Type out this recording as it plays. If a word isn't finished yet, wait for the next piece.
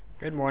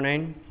Good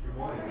morning.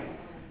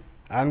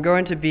 I'm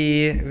going to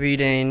be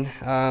reading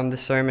the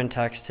sermon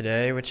text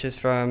today, which is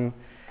from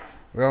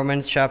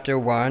Romans chapter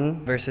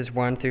 1, verses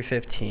 1 through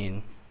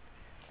 15.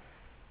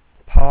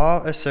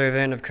 Paul, a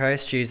servant of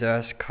Christ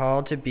Jesus,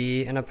 called to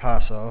be an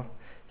apostle,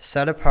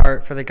 set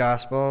apart for the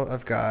gospel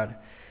of God,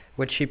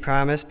 which he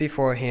promised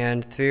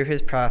beforehand through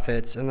his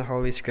prophets in the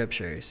Holy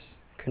Scriptures,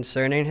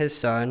 concerning his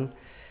Son,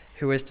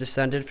 who was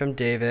descended from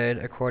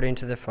David according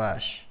to the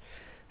flesh,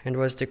 and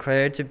was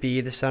declared to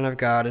be the Son of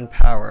God in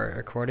power,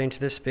 according to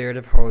the Spirit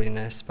of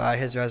holiness, by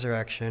his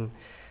resurrection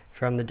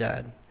from the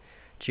dead,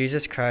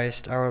 Jesus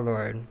Christ our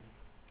Lord,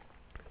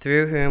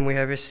 through whom we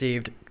have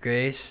received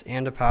grace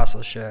and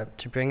apostleship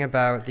to bring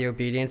about the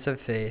obedience of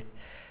faith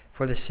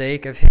for the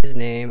sake of his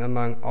name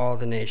among all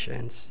the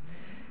nations,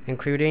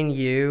 including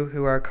you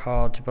who are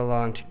called to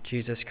belong to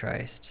Jesus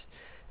Christ.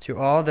 To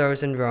all those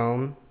in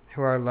Rome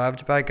who are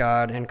loved by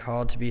God and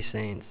called to be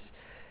saints,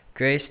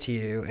 grace to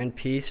you and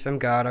peace from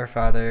God our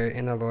Father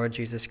and the Lord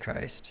Jesus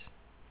Christ.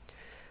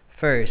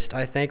 First,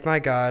 I thank my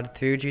God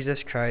through Jesus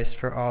Christ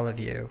for all of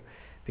you,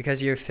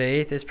 because your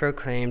faith is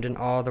proclaimed in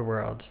all the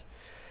world.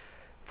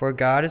 For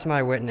God is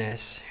my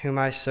witness, whom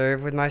I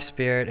serve with my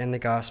spirit in the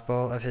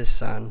gospel of his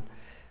Son,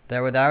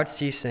 that without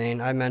ceasing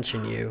I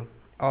mention you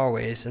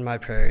always in my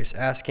prayers,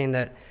 asking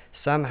that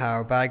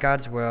somehow by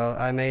God's will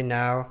I may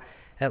now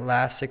at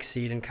last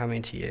succeed in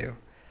coming to you.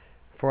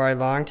 For I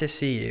long to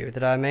see you,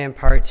 that I may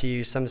impart to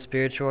you some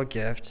spiritual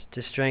gift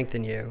to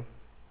strengthen you.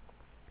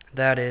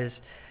 That is,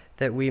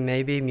 that we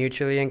may be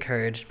mutually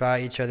encouraged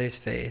by each other's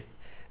faith,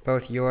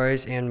 both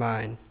yours and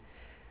mine.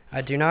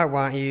 I do not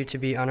want you to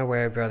be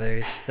unaware,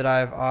 brothers, that I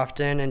have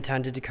often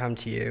intended to come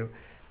to you,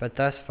 but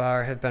thus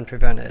far have been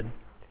prevented,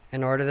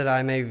 in order that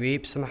I may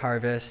reap some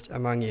harvest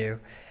among you,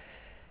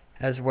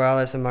 as well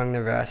as among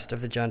the rest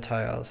of the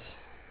Gentiles.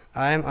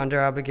 I am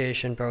under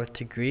obligation both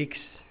to Greeks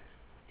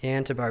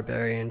and to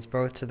barbarians,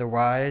 both to the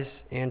wise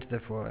and to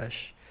the foolish.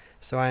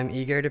 So I am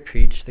eager to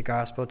preach the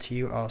gospel to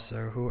you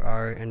also who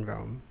are in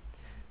Rome.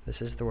 This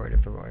is the word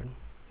of the Lord.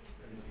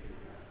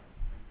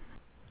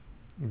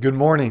 Good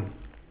morning.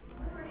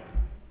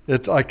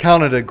 I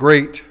count it a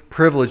great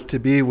privilege to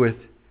be with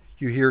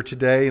you here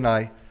today, and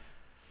I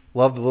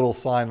love the little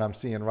sign I'm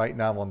seeing right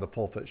now on the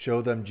pulpit.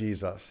 Show them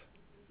Jesus.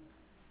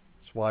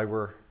 That's why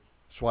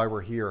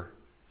we're here,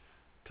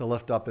 to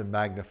lift up and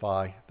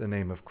magnify the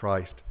name of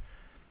Christ.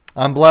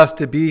 I'm blessed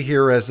to be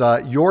here as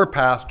your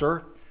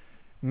pastor,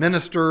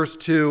 ministers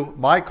to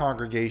my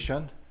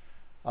congregation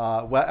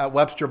at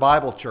Webster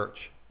Bible Church.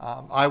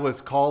 I was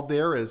called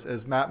there,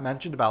 as Matt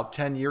mentioned, about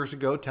 10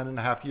 and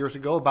a half years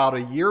ago, about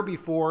a year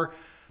before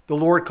the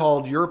Lord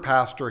called your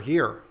pastor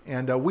here.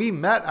 And we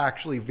met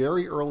actually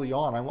very early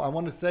on. I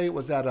want to say it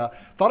was at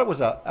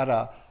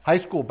a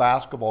high school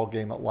basketball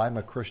game at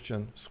Lima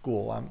Christian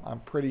School.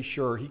 I'm pretty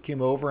sure he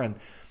came over and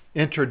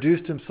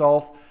introduced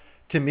himself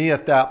to me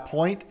at that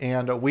point,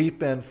 and we've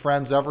been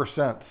friends ever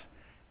since.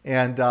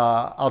 And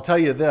I'll tell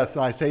you this,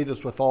 and I say this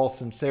with all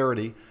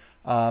sincerity,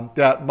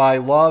 that my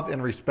love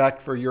and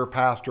respect for your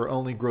pastor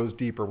only grows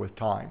deeper with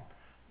time.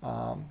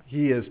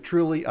 He is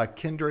truly a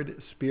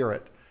kindred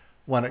spirit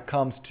when it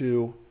comes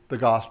to the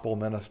gospel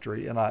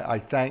ministry, and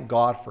I thank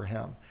God for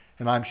him,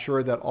 and I'm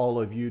sure that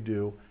all of you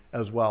do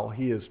as well.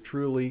 He is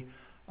truly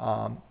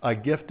a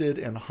gifted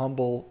and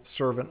humble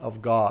servant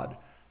of God.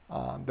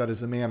 That is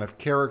a man of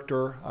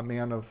character, a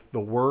man of the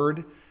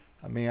word,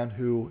 a man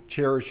who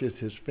cherishes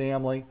his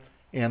family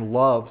and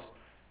loves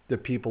the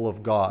people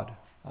of God.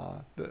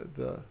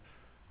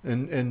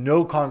 And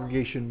no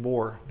congregation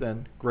more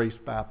than Grace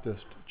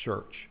Baptist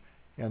Church.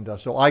 And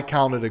so I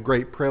count it a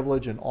great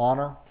privilege and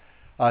honor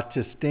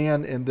to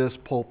stand in this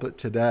pulpit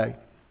today.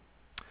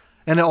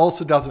 And it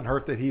also doesn't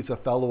hurt that he's a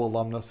fellow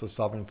alumnus of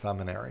Southern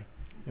Seminary.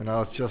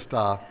 It's just,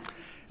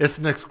 it's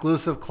an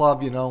exclusive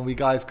club, and we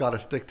guys got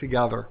to stick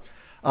together.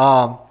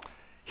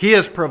 He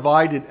has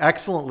provided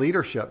excellent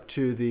leadership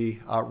to the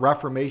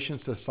Reformation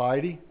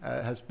Society,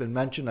 has been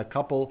mentioned a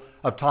couple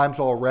of times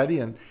already.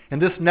 And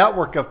this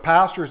network of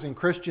pastors and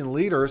Christian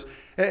leaders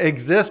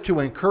exists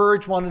to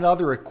encourage one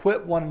another,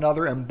 equip one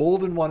another,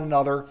 embolden one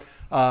another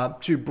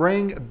to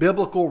bring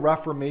biblical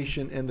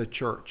reformation in the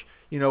church.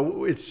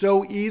 It's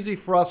so easy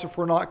for us, if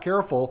we're not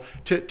careful,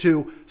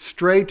 to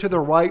stray to the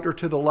right or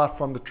to the left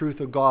from the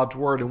truth of God's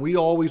word. And we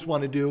always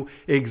want to do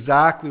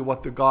exactly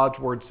what the God's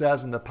word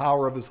says in the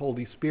power of his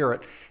Holy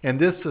Spirit. And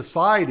this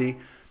society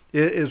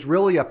is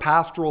really a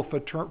pastoral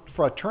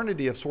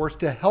fraternity of sorts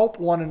to help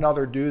one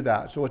another do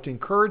that. So it's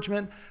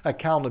encouragement,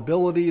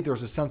 accountability,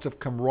 there's a sense of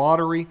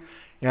camaraderie.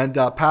 And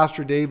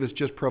Pastor Dave has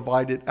just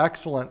provided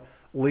excellent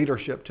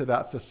leadership to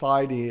that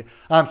society.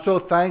 I'm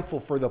so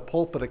thankful for the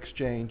pulpit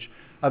exchange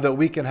that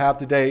we can have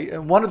today.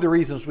 And one of the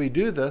reasons we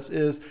do this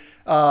is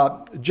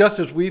just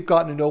as we've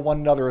gotten to know one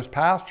another as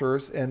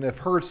pastors and have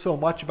heard so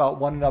much about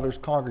one another's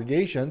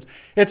congregations,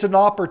 it's an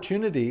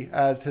opportunity,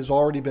 as has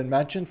already been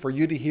mentioned, for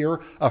you to hear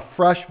a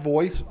fresh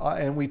voice,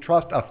 and we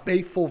trust a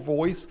faithful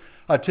voice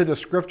to the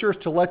scriptures,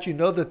 to let you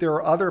know that there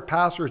are other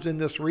pastors in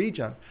this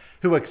region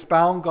who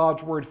expound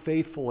God's word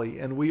faithfully,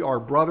 and we are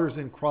brothers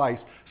in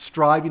Christ,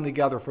 striving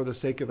together for the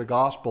sake of the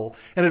gospel.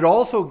 And it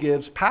also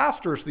gives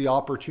pastors the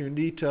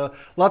opportunity to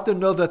let them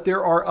know that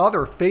there are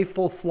other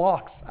faithful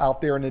flocks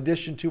out there in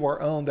addition to our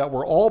own, that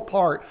we're all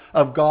part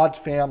of God's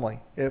family.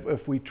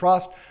 If we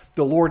trust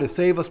the Lord to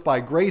save us by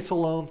grace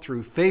alone,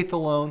 through faith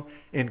alone,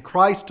 in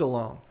Christ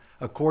alone,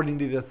 according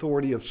to the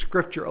authority of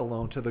Scripture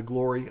alone, to the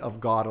glory of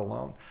God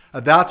alone.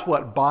 That's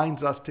what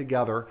binds us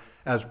together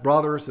as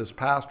brothers, as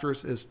pastors,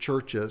 as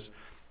churches.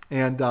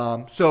 And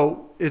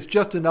so it's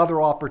just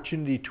another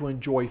opportunity to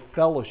enjoy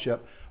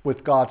fellowship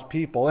with God's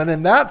people. And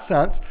in that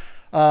sense,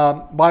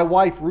 my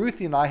wife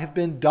Ruthie and I have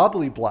been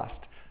doubly blessed.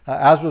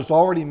 As was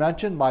already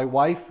mentioned, my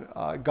wife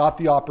got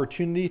the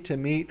opportunity to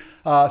meet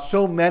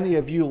so many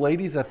of you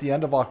ladies at the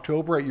end of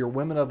October at your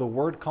Women of the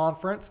Word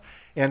conference.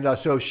 And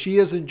so she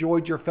has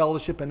enjoyed your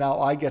fellowship, and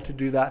now I get to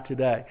do that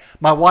today.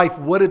 My wife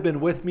would have been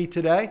with me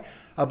today,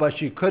 but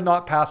she could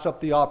not pass up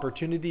the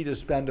opportunity to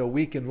spend a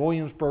week in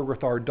Williamsburg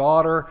with our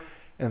daughter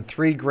and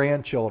 3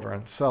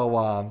 grandchildren.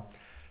 So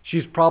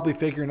she's probably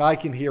figuring I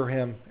can hear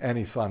him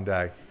any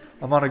Sunday.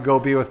 I'm going to go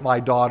be with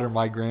my daughter and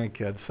my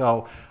grandkids.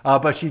 So,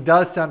 but she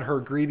does send her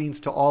greetings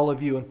to all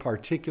of you, and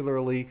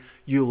particularly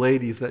you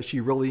ladies that she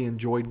really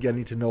enjoyed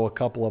getting to know a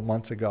couple of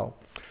months ago.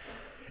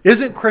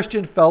 Isn't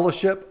Christian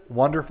fellowship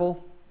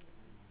wonderful?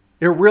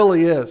 It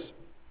really is.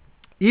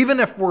 Even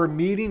if we're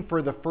meeting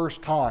for the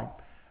first time,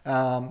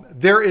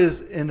 there is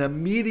an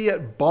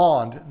immediate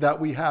bond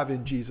that we have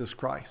in Jesus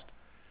Christ.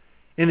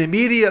 An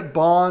immediate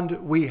bond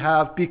we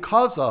have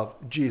because of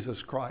Jesus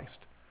Christ,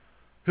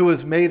 who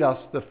has made us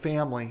the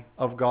family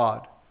of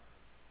God.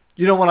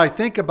 You know, when I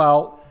think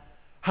about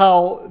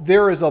how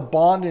there is a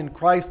bond in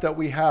Christ that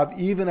we have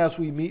even as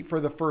we meet for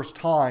the first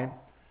time,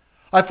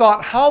 I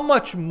thought, how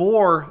much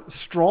more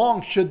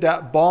strong should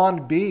that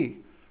bond be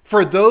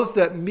for those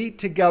that meet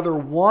together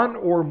 1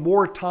 or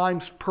more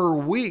times per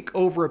week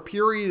over a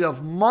period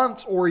of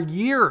months or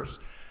years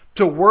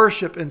to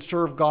worship and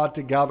serve God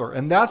together.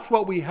 And that's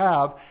what we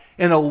have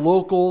in a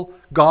local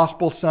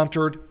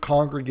gospel-centered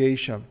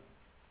congregation.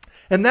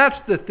 And that's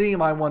the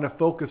theme I want to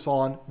focus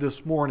on this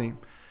morning,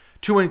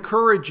 to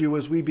encourage you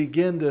as we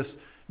begin this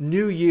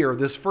new year,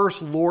 this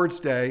first Lord's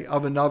Day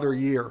of another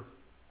year.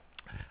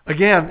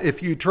 Again,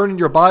 if you turn in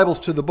your Bibles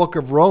to the book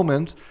of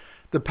Romans,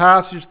 the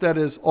passage that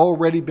has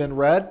already been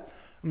read,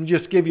 let me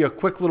just give you a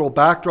quick little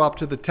backdrop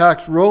to the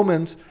text.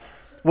 Romans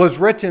was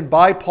written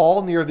by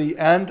Paul near the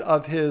end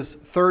of his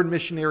 3rd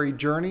missionary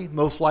journey,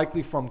 most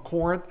likely from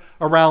Corinth,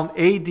 around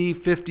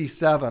AD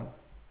 57.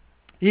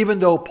 Even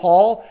though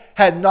Paul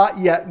had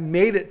not yet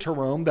made it to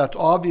Rome, that's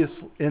obvious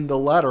in the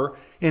letter,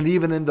 and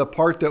even in the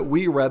part that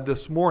we read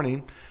this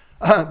morning,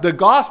 the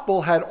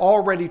gospel had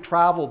already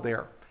traveled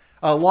there.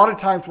 A lot of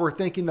times we're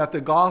thinking that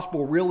the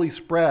gospel really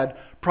spread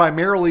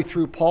primarily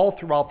through Paul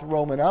throughout the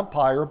Roman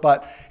Empire,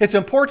 but it's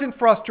important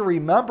for us to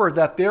remember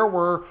that there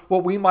were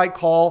what we might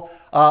call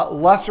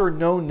lesser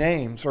known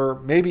names, or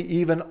maybe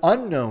even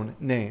unknown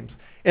names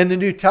in the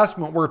New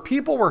Testament, where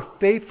people were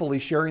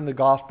faithfully sharing the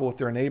gospel with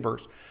their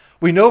neighbors.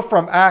 We know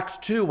from Acts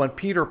 2, when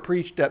Peter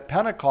preached at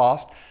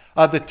Pentecost,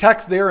 the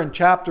text there in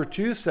chapter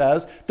 2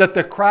 says that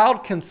the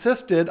crowd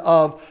consisted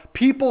of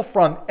people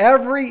from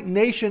every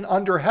nation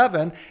under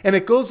heaven, and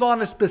it goes on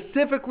to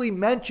specifically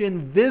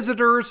mention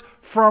visitors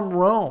from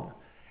Rome.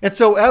 And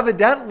so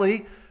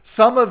evidently,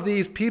 some of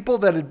these people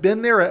that had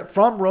been there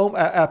from Rome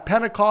at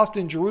Pentecost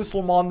in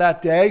Jerusalem on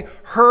that day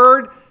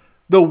heard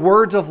the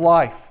words of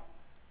life.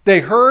 They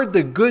heard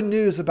the good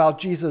news about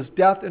Jesus'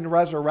 death and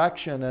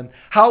resurrection and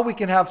how we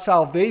can have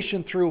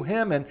salvation through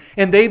him,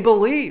 and they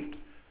believed.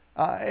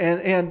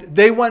 And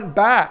they went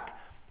back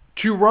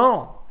to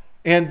Rome,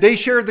 and they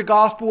shared the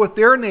gospel with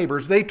their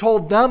neighbors. They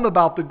told them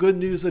about the good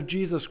news of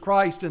Jesus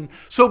Christ. And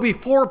so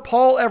before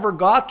Paul ever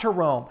got to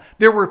Rome,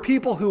 there were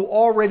people who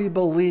already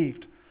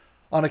believed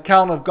on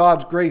account of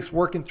God's grace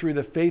working through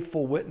the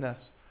faithful witness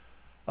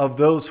of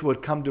those who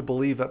had come to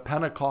believe at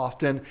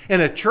Pentecost. And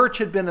a church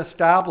had been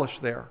established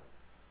there.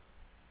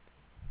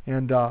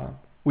 And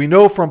we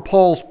know from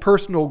Paul's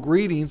personal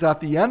greetings at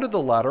the end of the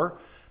letter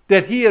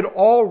that he had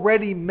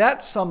already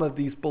met some of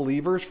these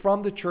believers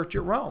from the church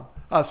at Rome,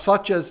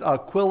 such as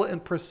Aquila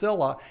and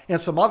Priscilla and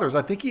some others.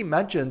 I think he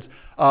mentions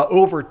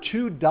over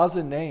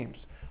 24 names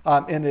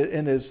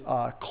in his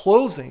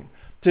closing.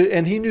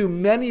 And he knew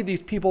many of these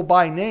people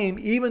by name,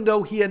 even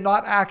though he had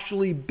not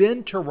actually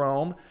been to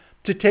Rome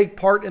to take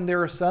part in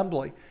their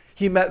assembly.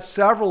 He met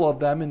several of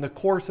them in the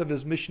course of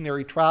his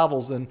missionary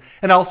travels.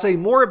 And I'll say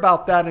more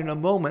about that in a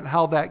moment,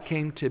 how that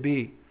came to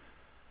be.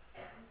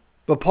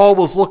 But Paul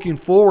was looking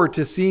forward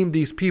to seeing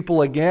these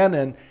people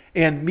again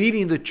and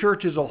meeting the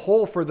church as a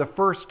whole for the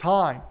first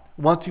time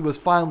once he was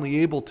finally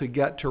able to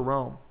get to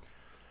Rome.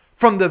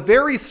 From the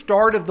very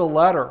start of the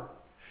letter,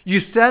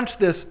 you sense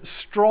this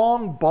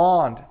strong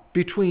bond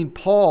between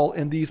Paul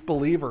and these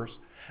believers,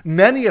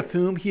 many of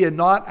whom he had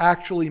not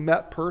actually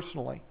met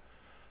personally.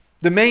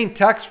 The main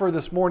text for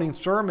this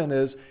morning's sermon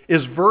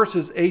is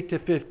verses 8 to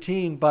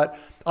 15, but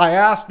I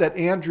asked that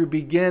Andrew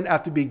begin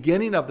at the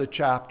beginning of the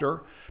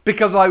chapter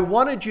because I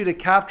wanted you to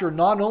capture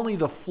not only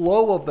the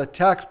flow of the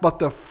text, but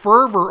the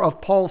fervor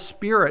of Paul's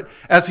spirit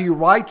as he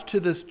writes to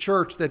this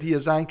church that he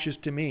is anxious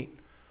to meet.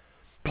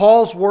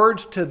 Paul's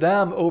words to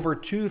them over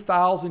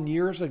 2,000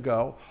 years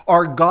ago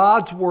are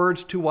God's words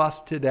to us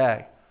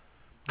today.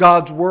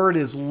 God's word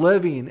is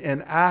living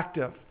and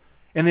active,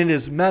 and it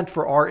is meant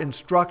for our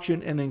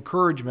instruction and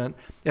encouragement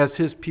as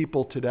his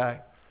people today.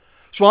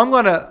 So I'm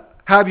going to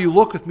have you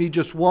look with me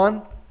just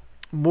one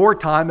more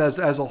time as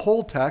a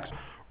whole text,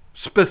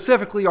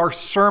 specifically our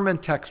sermon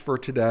text for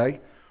today,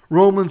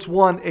 Romans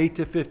 1, 8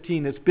 to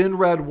 15. It's been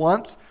read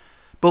once,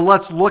 but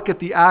let's look at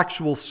the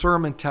actual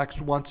sermon text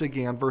once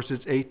again, verses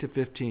 8 to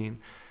 15.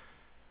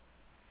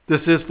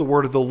 This is the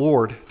word of the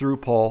Lord through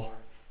Paul.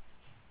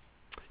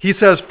 He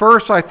says,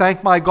 "First, I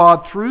thank my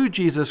God through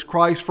Jesus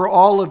Christ for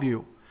all of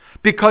you,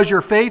 because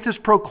your faith is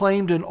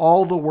proclaimed in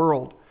all the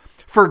world.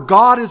 For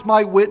God is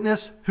my witness,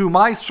 whom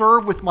I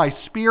serve with my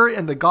spirit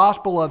in the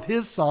gospel of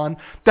his Son,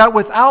 that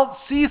without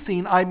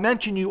ceasing I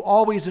mention you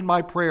always in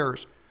my prayers,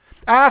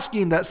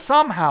 asking that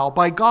somehow,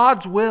 by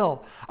God's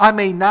will, I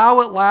may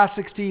now at last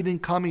succeed in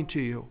coming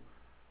to you.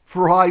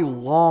 For I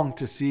long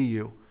to see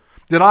you,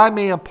 that I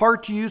may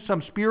impart to you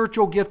some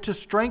spiritual gift to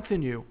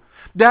strengthen you.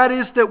 That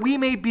is, that we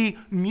may be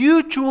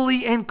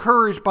mutually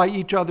encouraged by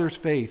each other's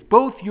faith,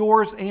 both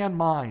yours and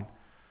mine.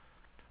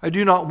 I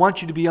do not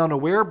want you to be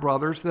unaware,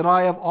 brothers, that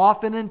I have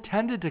often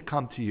intended to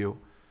come to you,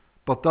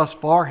 but thus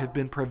far have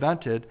been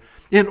prevented,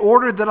 in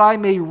order that I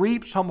may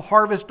reap some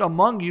harvest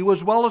among you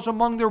as well as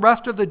among the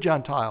rest of the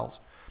Gentiles.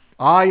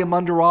 I am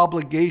under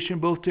obligation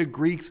both to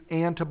Greeks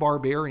and to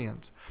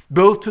barbarians,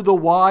 both to the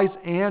wise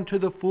and to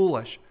the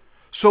foolish.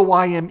 So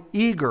I am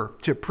eager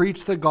to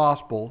preach the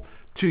gospel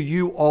to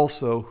you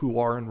also who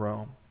are in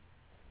Rome."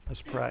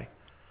 Let's pray.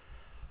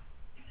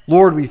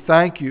 Lord, we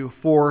thank you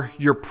for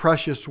your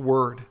precious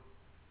word.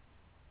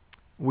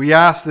 We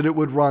ask that it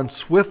would run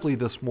swiftly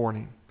this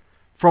morning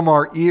from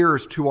our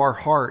ears to our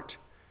heart,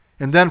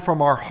 and then from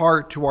our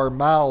heart to our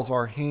mouths,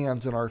 our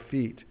hands, and our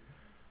feet.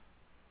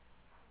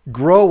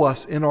 Grow us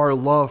in our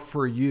love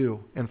for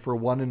you and for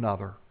one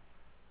another.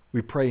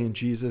 We pray in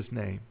Jesus'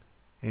 name.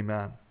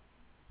 Amen.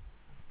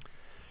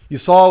 You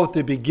saw at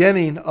the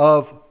beginning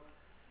of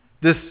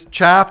this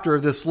chapter,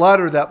 this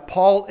letter, that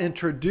Paul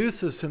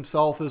introduces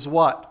himself as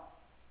what?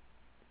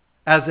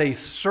 As a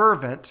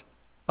servant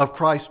of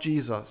Christ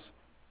Jesus.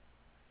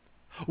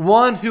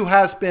 One who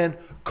has been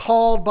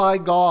called by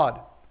God,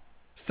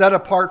 set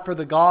apart for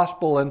the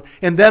gospel. And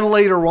then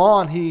later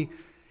on,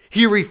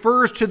 he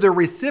refers to the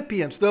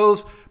recipients,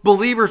 those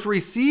believers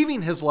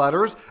receiving his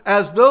letters,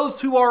 as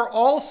those who are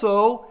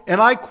also, and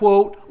I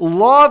quote,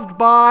 loved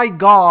by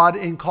God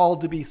and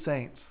called to be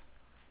saints.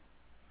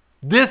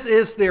 This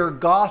is their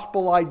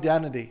gospel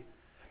identity.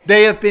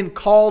 They have been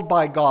called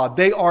by God.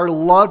 They are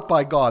loved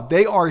by God.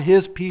 They are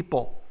his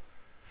people.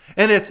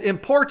 And it's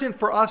important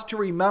for us to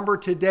remember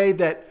today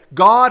that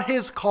God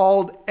has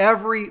called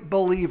every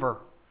believer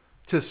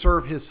to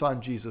serve his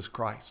Son, Jesus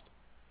Christ.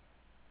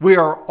 We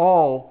are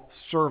all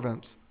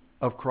servants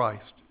of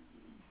Christ.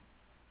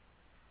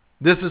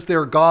 This is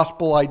their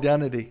gospel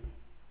identity.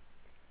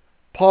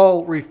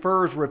 Paul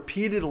refers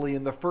repeatedly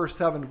in the first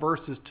 7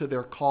 verses to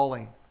their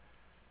calling.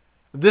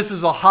 This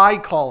is a high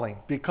calling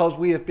because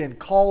we have been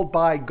called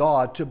by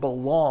God to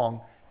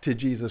belong to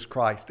Jesus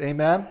Christ.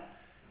 Amen?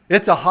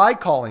 It's a high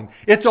calling.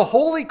 It's a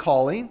holy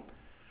calling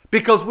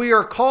because we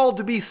are called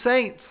to be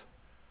saints.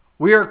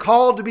 We are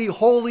called to be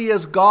holy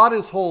as God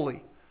is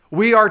holy.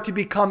 We are to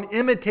become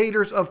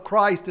imitators of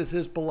Christ as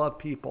his beloved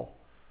people.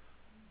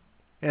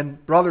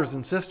 And brothers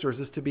and sisters,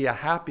 is to be a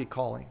happy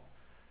calling.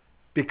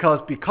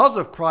 Because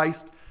of Christ,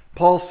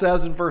 Paul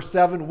says in verse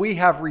 7, we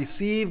have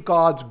received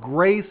God's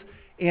grace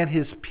and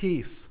his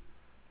peace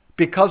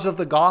because of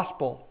the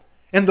gospel.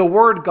 And the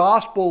word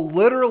gospel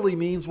literally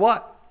means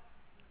what?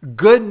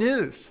 Good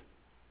news.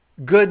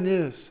 Good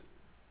news.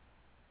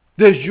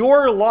 Does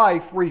your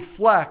life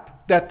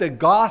reflect that the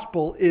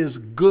gospel is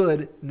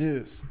good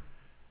news?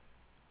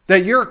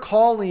 That your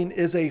calling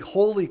is a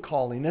holy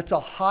calling. It's a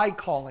high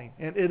calling,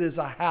 and it is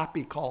a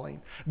happy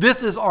calling. This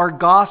is our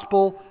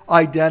gospel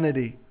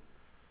identity.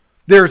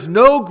 There's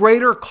no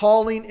greater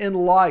calling in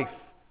life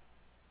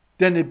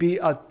than to be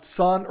a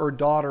son or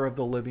daughter of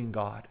the living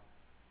God.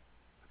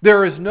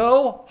 There is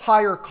no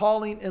higher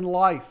calling in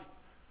life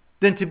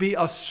than to be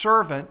a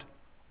servant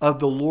of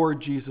the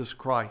Lord Jesus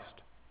Christ.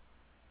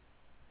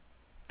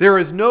 There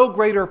is no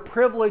greater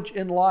privilege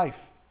in life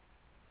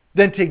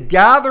than to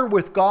gather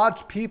with God's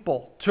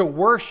people to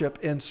worship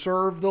and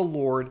serve the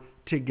Lord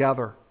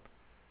together.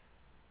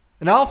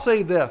 And I'll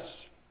say this,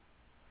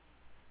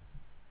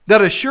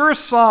 that a sure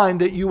sign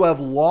that you have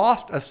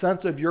lost a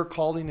sense of your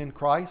calling in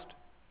Christ,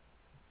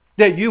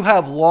 that you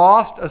have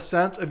lost a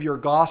sense of your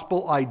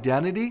gospel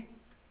identity,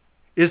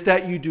 is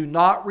that you do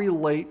not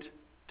relate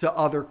to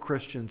other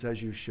Christians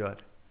as you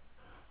should.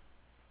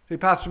 Hey,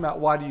 Pastor Matt,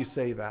 why do you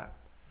say that?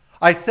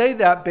 I say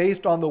that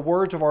based on the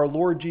words of our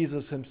Lord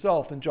Jesus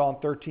himself in John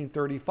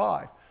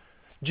 13:35.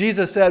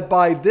 Jesus said,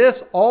 "By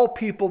this all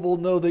people will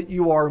know that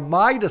you are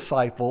my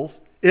disciples,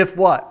 if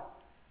what?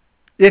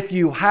 If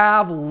you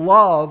have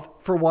love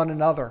for one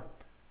another.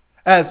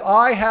 As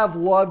I have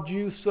loved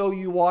you, so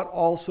you ought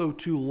also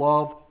to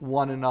love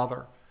one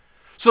another."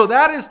 So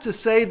that is to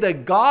say, the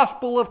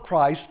gospel of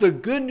Christ, the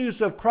good news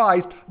of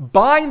Christ,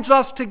 binds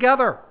us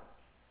together.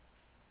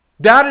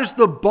 That is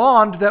the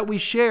bond that we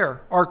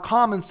share, our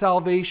common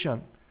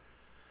salvation.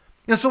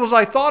 And so as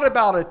I thought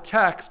about a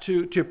text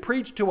to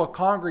preach to a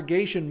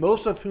congregation,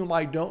 most of whom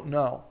I don't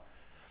know,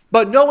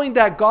 but knowing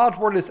that God's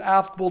word is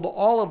applicable to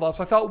all of us,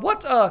 I thought,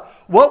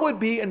 what would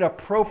be an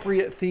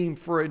appropriate theme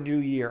for a new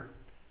year?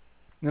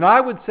 And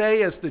I would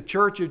say, as the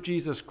Church of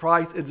Jesus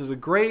Christ,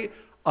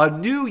 a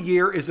new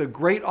year is a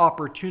great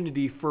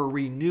opportunity for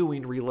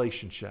renewing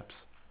relationships.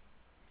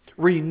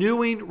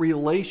 Renewing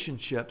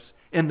relationships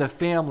in the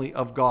family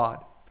of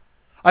God.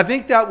 I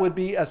think that would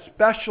be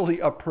especially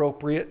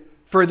appropriate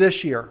for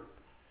this year.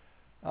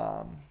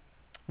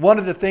 One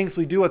of the things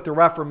we do at the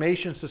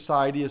Reformation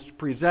Society is to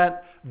present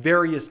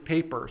various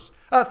papers,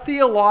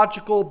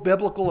 theological,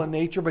 biblical in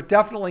nature, but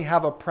definitely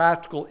have a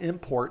practical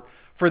import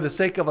for the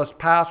sake of us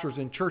pastors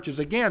and churches,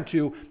 again,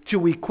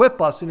 to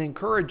equip us and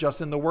encourage us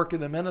in the work of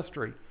the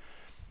ministry.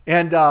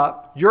 And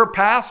your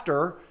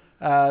pastor,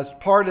 as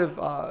part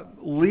of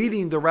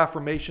leading the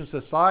Reformation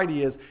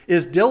Society,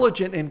 is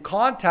diligent in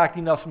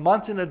contacting us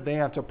months in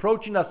advance,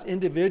 approaching us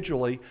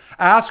individually,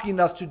 asking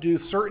us to do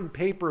certain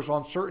papers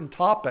on certain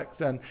topics.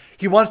 And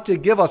he wants to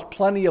give us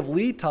plenty of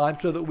lead time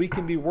so that we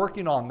can be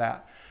working on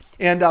that.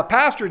 And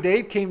Pastor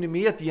Dave came to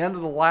me at the end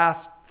of the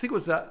last, I think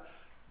it was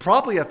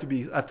probably have to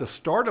be at the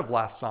start of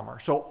last summer.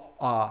 So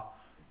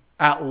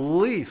at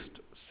least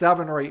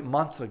 7 or 8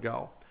 months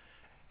ago.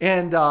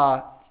 And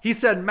he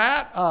said,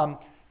 "Matt,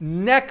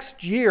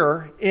 next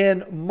year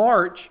in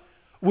March,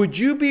 would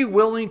you be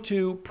willing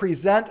to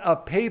present a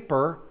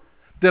paper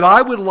that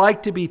I would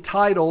like to be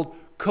titled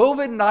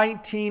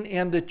COVID-19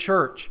 and the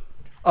Church,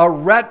 a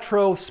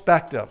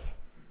Retrospective?"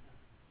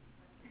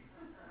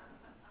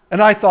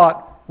 And I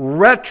thought,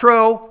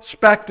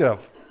 retrospective.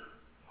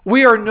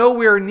 We are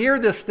nowhere near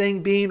this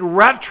thing being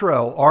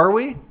retro, are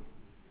we?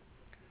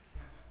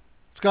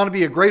 It's going to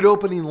be a great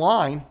opening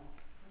line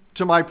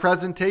to my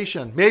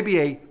presentation. Maybe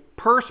a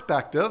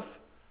perspective,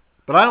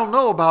 but I don't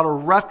know about a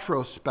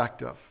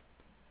retrospective.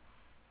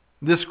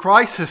 This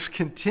crisis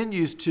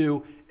continues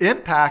to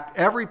impact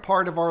every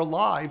part of our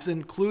lives,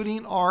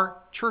 including our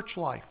church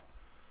life.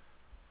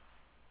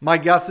 My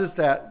guess is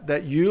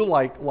that you,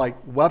 like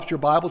Webster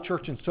Bible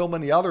Church and so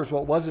many others,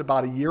 what was it,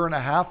 about 1.5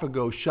 years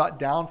ago, shut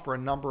down for a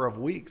number of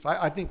weeks.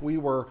 I think we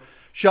were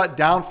shut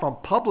down from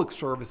public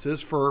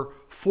services for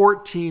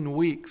 14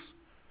 weeks.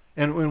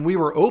 And when we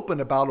were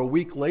open about a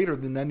week later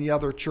than any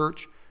other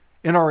church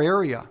in our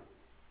area.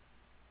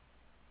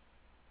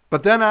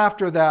 But then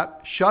after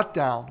that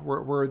shutdown,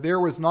 where there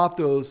was not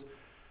those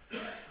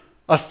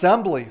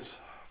assemblies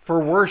for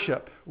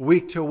worship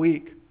week to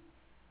week,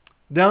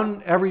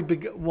 then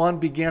everyone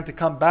began to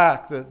come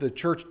back. The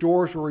church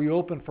doors were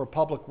reopened for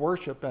public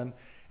worship. And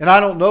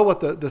I don't know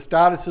what the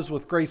status is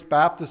with Grace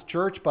Baptist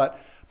Church, but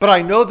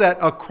I know that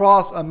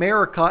across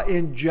America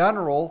in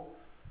general,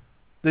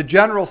 the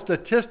general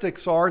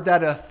statistics are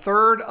that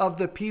 1/3 of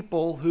the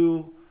people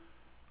who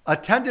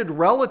attended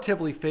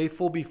relatively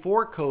faithful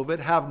before COVID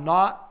have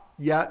not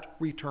yet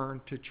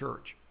returned to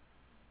church.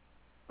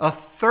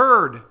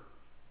 1/3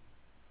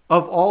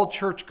 of all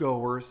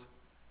churchgoers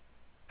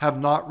have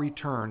not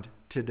returned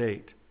to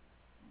date.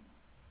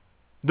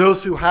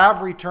 Those who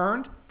have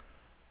returned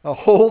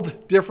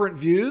hold different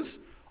views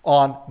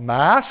on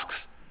masks,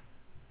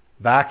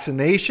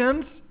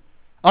 vaccinations.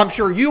 I'm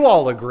sure you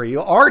all agree.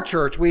 Our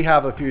church, we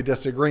have a few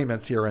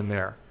disagreements here and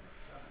there.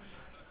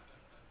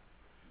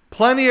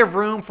 Plenty of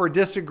room for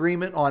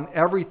disagreement on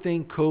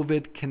everything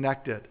COVID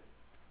connected.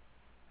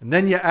 And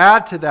then you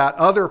add to that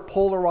other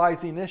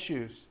polarizing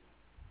issues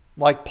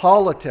like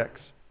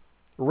politics,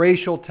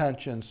 racial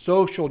tension,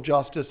 social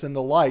justice, and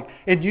the like.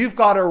 And you've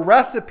got a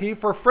recipe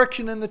for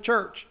friction in the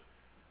church.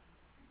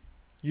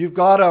 You've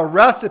got a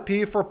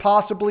recipe for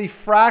possibly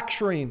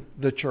fracturing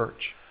the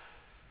church.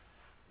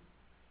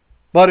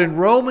 But in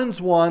Romans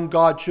 1,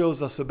 God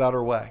shows us a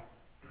better way.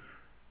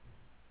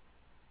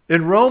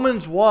 In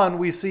Romans 1,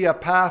 we see a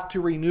path to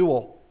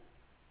renewal.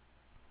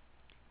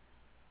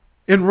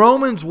 In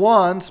Romans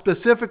 1,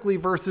 specifically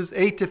verses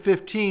 8 to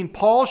 15,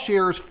 Paul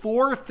shares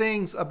 4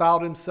 things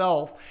about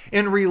himself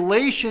in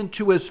relation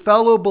to his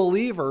fellow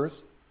believers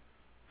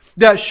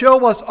that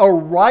show us a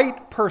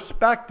right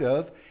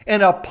perspective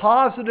and a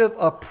positive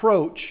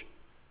approach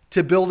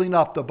to building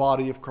up the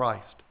body of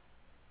Christ.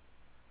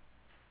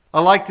 I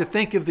like to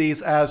think of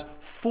these as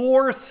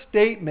 4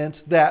 statements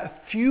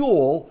that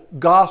fuel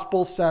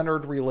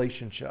gospel-centered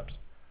relationships.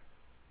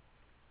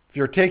 If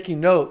you're taking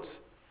notes,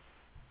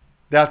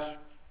 that's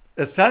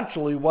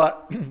essentially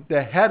what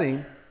the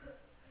heading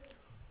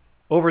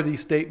over these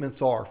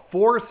statements are.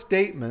 4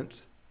 statements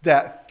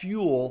that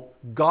fuel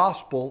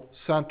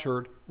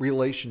gospel-centered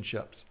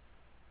relationships.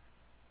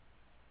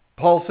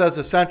 Paul says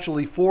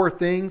essentially four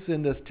things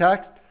in this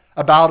text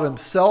about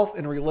himself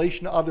in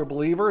relation to other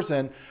believers.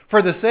 And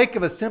for the sake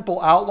of a simple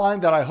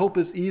outline that I hope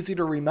is easy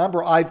to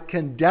remember, I've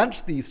condensed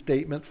these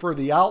statements for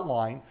the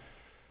outline.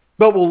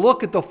 But we'll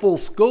look at the full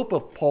scope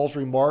of Paul's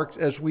remarks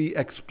as we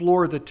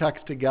explore the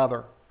text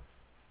together.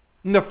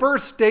 And the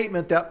first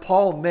statement that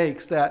Paul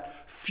makes that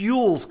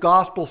fuels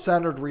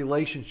gospel-centered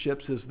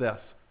relationships is this: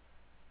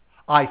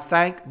 I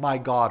thank my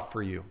God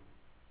for you.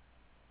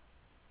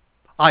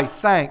 I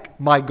thank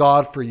my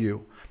God for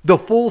you. The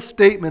full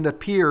statement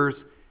appears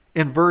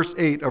in verse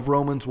 8 of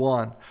Romans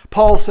 1.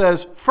 Paul says,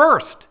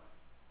 first,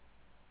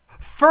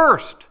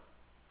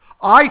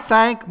 I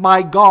thank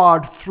my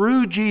God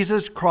through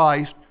Jesus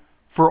Christ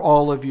for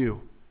all of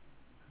you,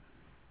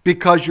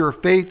 because your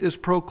faith is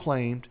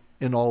proclaimed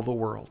in all the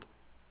world.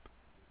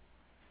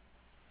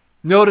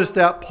 Notice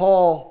that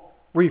Paul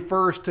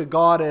refers to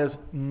God as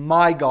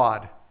my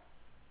God.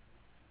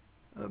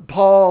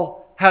 Paul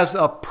has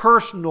a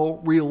personal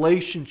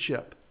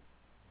relationship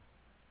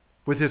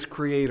with his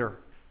Creator,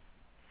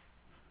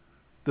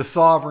 the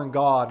sovereign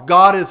God.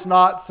 God is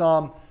not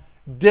some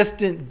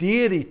distant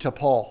deity to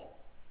Paul.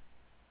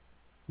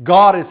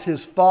 God is his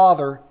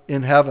Father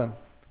in heaven.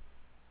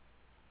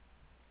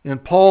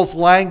 And Paul's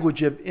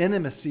language of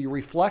intimacy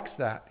reflects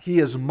that. He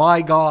is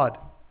my God.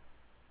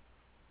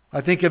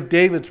 I think of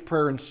David's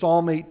prayer in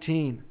Psalm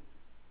 18,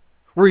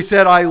 where he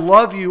said, I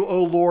love you,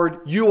 O Lord.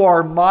 You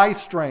are my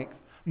strength,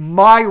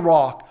 my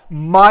rock,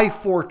 my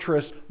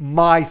fortress,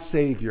 my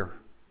Savior.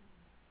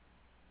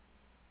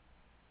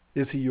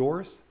 Is he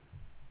yours?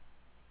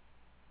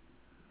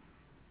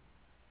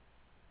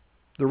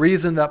 The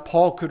reason that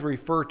Paul could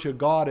refer to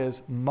God as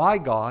my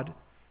God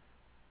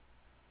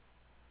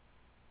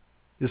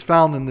is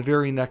found in the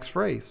very next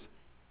phrase: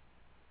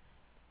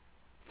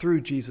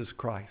 through Jesus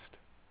Christ.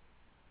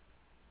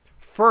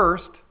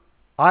 First,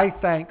 I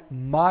thank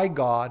my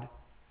God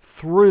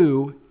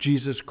through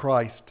Jesus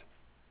Christ.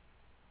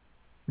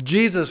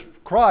 Jesus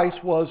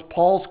Christ was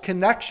Paul's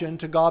connection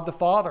to God the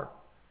Father.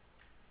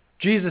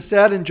 Jesus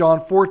said in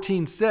John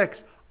 14:6,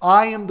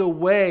 I am the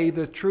way,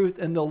 the truth,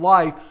 and the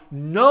life.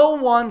 No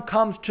one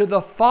comes to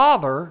the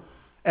Father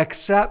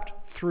except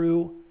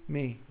through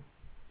me.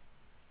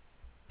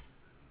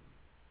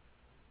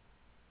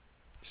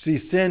 See,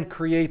 sin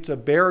creates a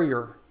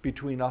barrier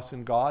between us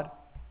and God.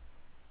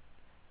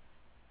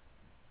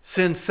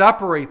 Sin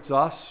separates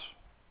us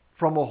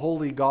from a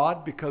holy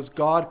God because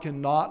God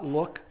cannot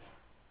look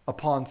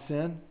upon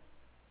sin.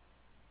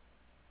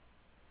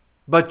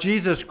 But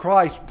Jesus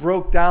Christ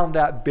broke down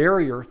that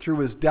barrier through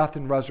his death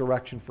and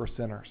resurrection for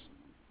sinners.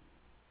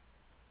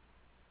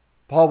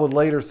 Paul would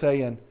later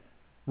say in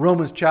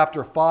Romans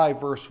chapter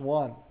 5, verse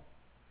 1,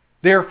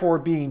 therefore,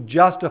 being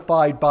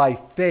justified by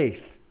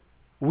faith,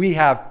 we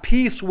have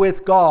peace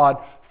with God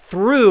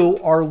through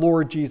our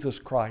Lord Jesus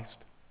Christ.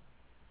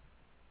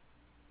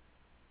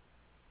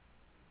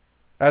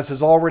 As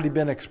has already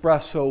been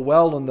expressed so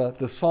well in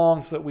the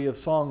songs that we have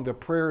sung, the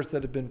prayers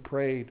that have been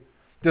prayed,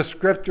 the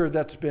scripture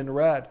that's been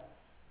read,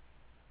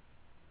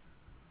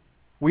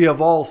 we have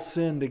all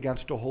sinned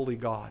against a holy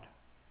God.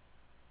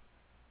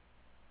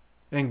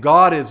 And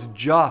God is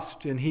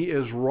just and he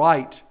is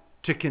right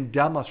to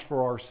condemn us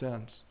for our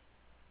sins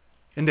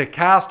and to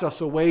cast us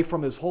away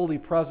from his holy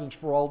presence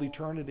for all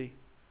eternity.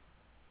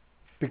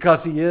 Because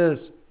he is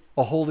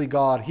a holy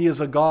God. He is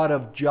a God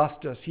of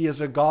justice. He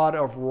is a God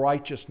of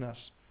righteousness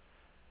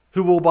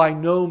who will by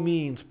no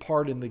means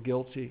pardon the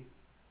guilty.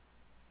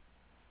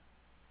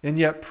 And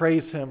yet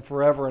praise him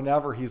forever and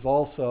ever. He's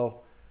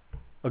also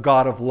a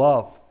God of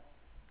love,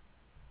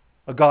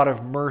 a God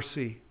of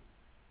mercy,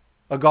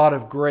 a God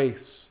of grace.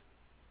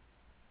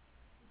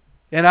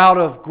 And out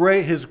of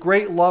his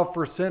great love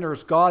for sinners,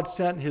 God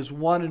sent his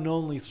one and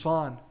only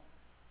Son,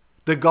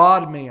 the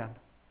God-man,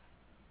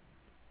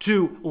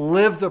 to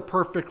live the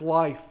perfect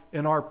life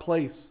in our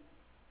place.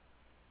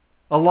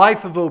 A life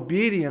of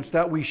obedience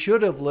that we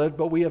should have lived,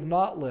 but we have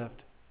not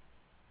lived.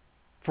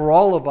 For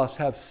all of us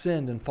have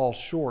sinned and fall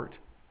short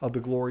of the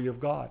glory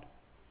of God.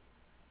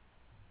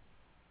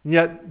 And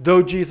yet,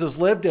 though Jesus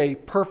lived a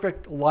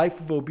perfect life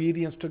of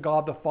obedience to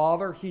God the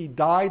Father, he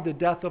died the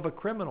death of a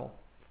criminal.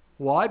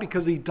 Why?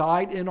 Because he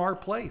died in our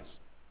place.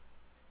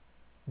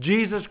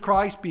 Jesus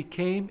Christ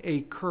became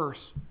a curse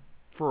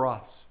for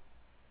us.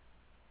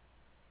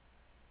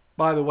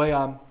 By the way,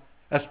 I'm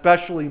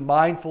especially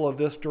mindful of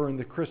this during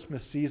the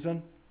Christmas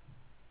season.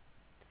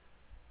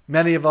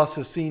 Many of us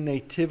have seen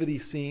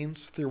nativity scenes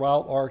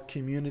throughout our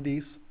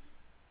communities,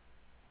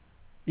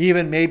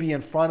 even maybe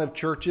in front of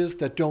churches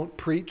that don't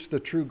preach the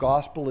true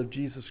gospel of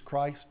Jesus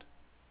Christ.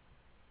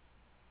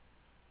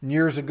 And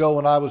years ago,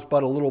 when I was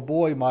but a little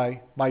boy,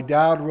 my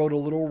dad wrote a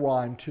little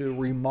rhyme to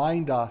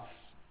remind us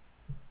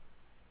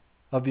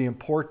of the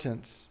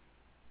importance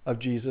of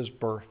Jesus'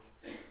 birth.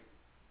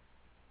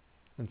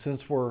 And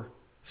since we're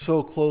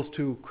so close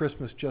to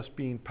Christmas just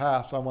being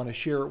passed, I want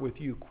to share it with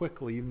you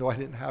quickly, even though I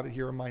didn't have it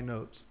here in my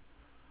notes.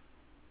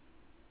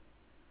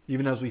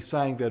 Even as we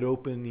sang that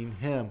opening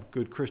hymn,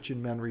 Good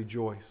Christian Men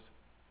Rejoice.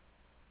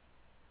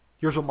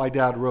 Here's what my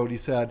dad wrote. He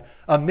said,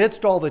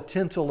 amidst all the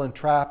tinsel and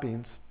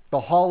trappings,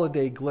 the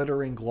holiday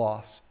glitter and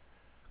gloss,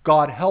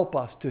 God help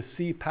us to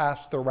see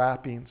past the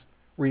wrappings,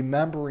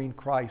 remembering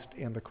Christ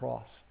and the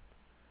cross.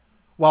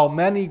 While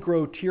many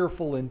grow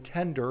tearful and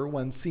tender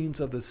when scenes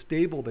of the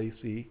stable they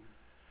see,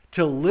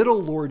 to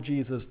little Lord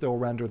Jesus they'll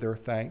render their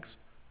thanks,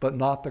 but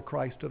not the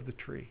Christ of the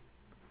tree.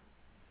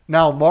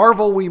 Now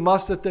marvel we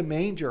must at the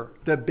manger,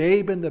 the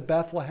babe in the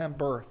Bethlehem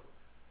birth.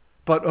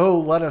 But oh,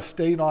 let us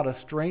stay not a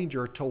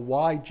stranger to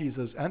why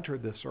Jesus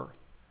entered this earth.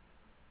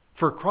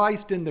 For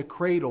Christ in the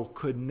cradle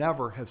could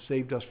never have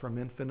saved us from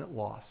infinite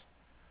loss.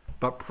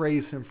 But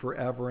praise him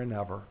forever and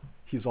ever.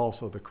 He's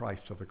also the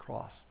Christ of the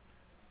cross.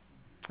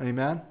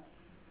 Amen?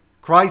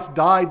 Christ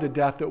died the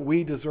death that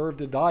we deserve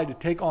to die, to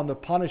take on the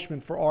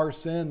punishment for our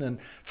sin. And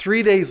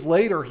 3 days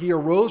later, he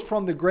arose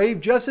from the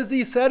grave just as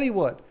he said he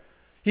would.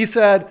 He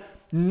said,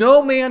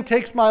 no man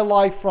takes my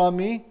life from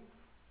me.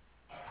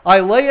 I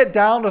lay it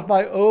down of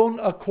my own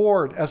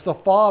accord as the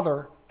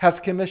Father has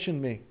commissioned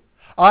me.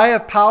 I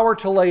have power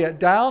to lay it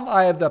down.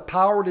 I have the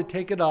power to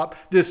take it up.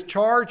 This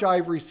charge I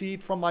have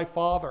received from my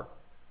Father.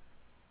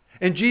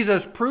 And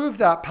Jesus proved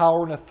that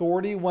power and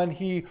authority when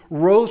he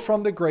rose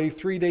from the grave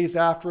 3 days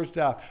after his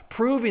death,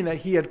 proving that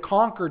he had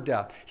conquered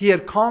death. He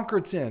had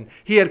conquered sin.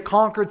 He had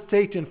conquered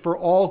Satan for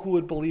all who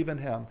would believe in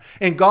him.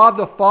 And God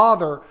the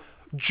Father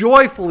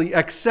joyfully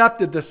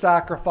accepted the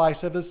sacrifice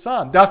of his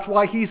Son. That's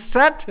why he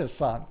sent his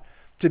Son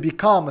to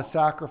become a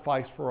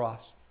sacrifice for us.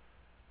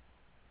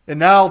 And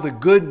now the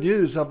good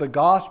news of the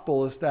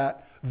gospel is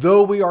that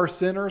though we are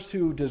sinners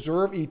who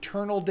deserve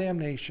eternal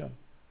damnation,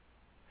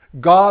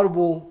 God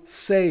will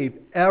save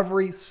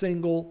every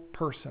single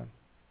person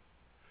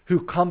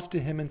who comes to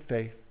him in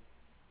faith,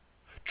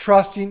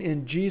 trusting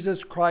in Jesus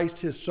Christ,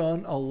 his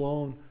Son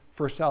alone,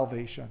 for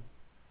salvation.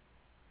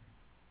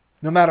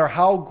 No matter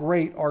how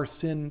great our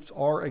sins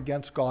are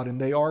against God, and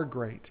they are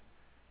great,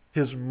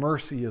 his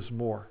mercy is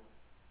more.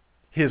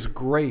 His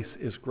grace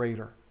is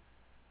greater.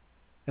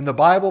 And the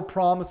Bible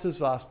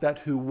promises us that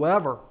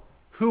whoever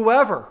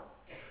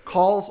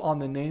calls on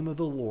the name of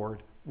the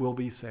Lord will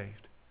be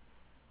saved.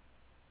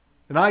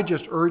 And I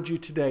just urge you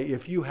today,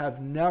 if you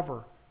have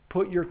never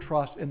put your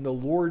trust in the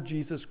Lord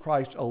Jesus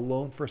Christ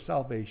alone for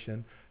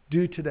salvation,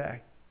 do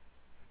today.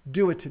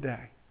 Do it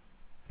today.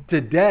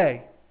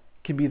 Today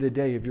can be the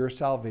day of your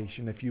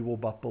salvation if you will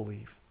but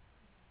believe.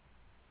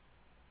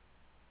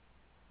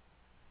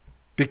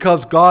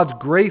 Because God's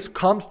grace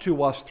comes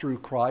to us through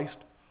Christ,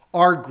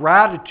 our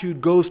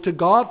gratitude goes to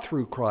God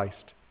through Christ.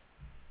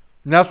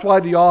 And that's why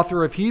the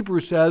author of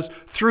Hebrews says,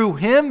 through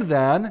him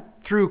then,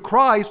 through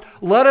Christ,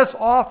 let us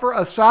offer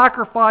a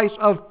sacrifice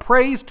of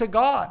praise to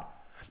God.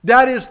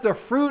 That is the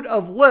fruit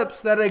of lips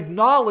that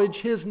acknowledge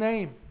his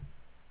name.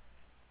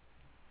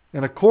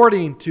 And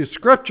according to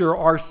Scripture,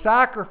 our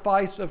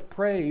sacrifice of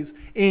praise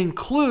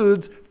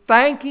includes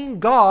thanking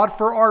God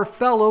for our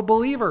fellow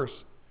believers.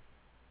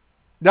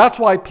 That's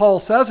why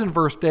Paul says in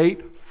verse 8,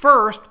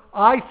 first,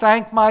 I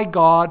thank my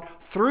God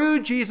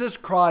through Jesus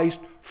Christ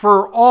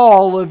for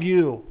all of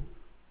you.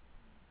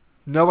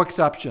 No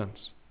exceptions.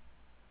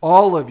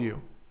 All of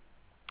you.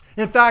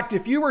 In fact,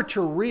 if you were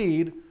to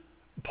read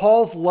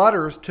Paul's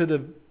letters to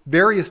the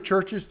various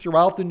churches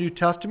throughout the New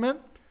Testament,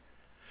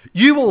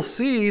 you will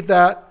see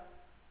that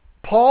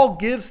Paul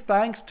gives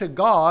thanks to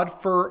God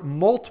for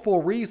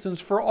multiple reasons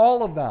for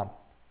all of them.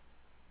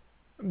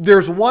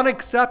 There's one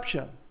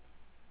exception.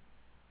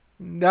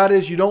 That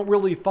is, you don't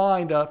really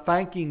find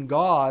thanking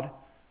God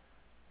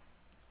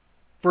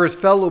for his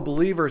fellow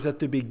believers at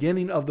the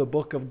beginning of the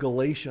book of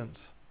Galatians.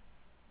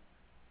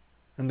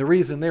 And the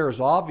reason there is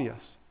obvious.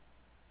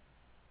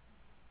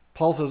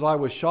 Paul says, I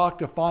was shocked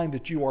to find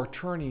that you are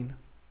turning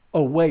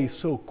away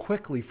so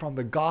quickly from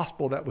the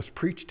gospel that was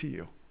preached to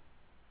you.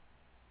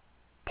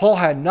 Paul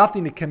had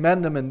nothing to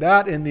commend them in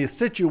that, and the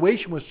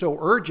situation was so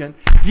urgent,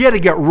 he had to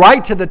get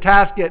right to the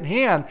task at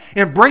hand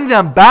and bring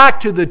them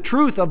back to the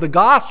truth of the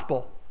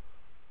gospel.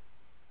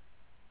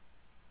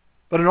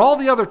 But in all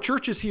the other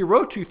churches he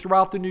wrote to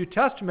throughout the New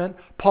Testament,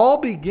 Paul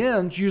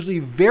begins, usually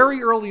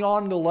very early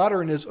on in the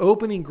letter, in his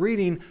opening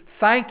greeting,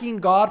 thanking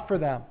God for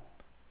them.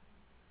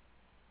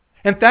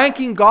 And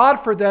thanking God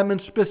for them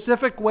in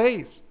specific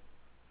ways.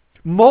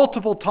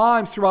 Multiple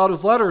times throughout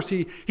his letters,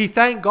 he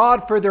thanked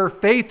God for their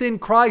faith in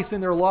Christ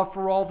and their love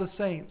for all the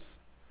saints.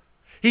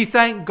 He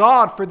thanked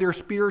God for their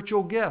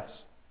spiritual gifts.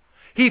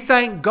 He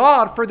thanked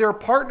God for their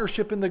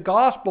partnership in the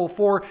gospel,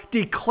 for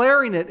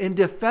declaring it and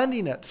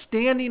defending it,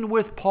 standing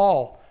with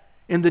Paul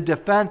in the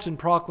defense and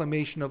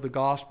proclamation of the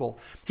gospel.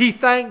 He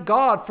thanked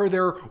God for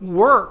their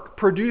work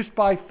produced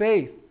by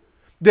faith,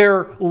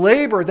 their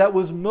labor that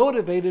was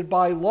motivated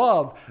by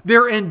love,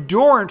 their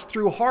endurance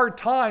through hard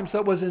times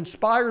that was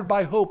inspired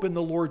by hope in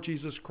the Lord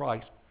Jesus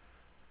Christ.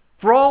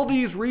 For all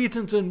these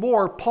reasons and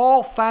more,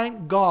 Paul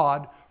thanked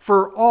God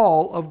for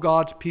all of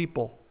God's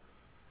people.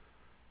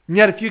 And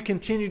yet, if you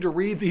continue to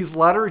read these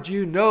letters,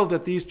 you know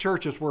that these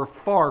churches were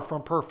far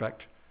from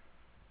perfect.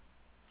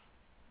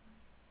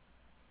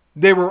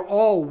 They were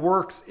all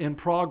works in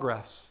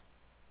progress.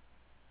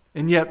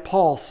 And yet,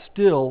 Paul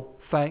still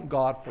thanked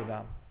God for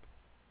them.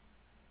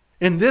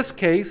 In this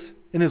case,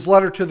 in his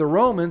letter to the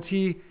Romans,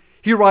 he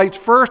writes,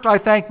 "First, I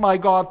thank my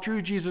God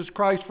through Jesus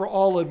Christ for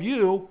all of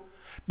you,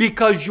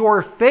 because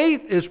your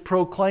faith is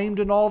proclaimed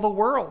in all the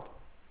world."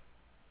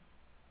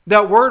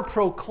 That word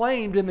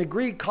proclaimed in the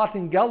Greek,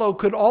 katangelo,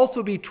 could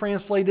also be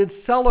translated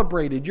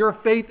celebrated. Your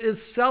faith is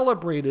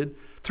celebrated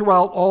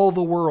throughout all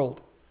the world.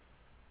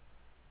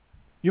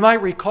 You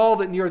might recall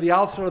that near the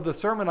outset of the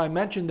sermon, I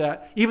mentioned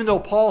that even though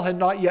Paul had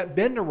not yet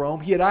been to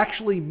Rome, he had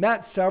actually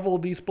met several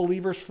of these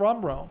believers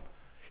from Rome.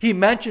 He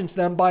mentions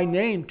them by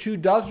name,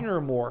 24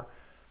 or more.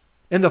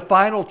 In the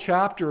final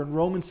chapter in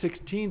Romans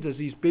 16, as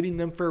he's bidding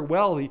them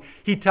farewell,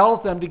 he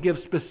tells them to give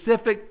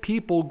specific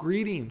people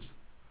greetings.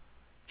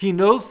 He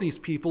knows these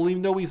people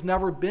even though he's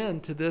never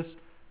been to this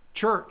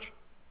church.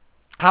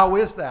 How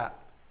is that?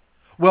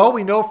 Well,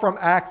 we know from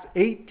Acts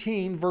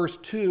 18, verse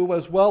 2,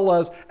 as well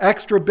as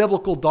extra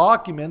biblical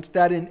documents,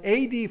 that in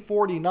AD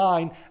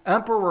 49,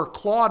 Emperor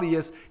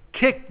Claudius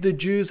kicked the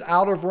Jews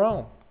out of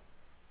Rome.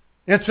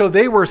 And so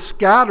they were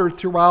scattered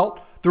throughout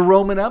the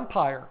Roman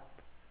Empire.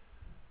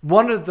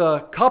 One of the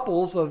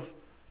couples of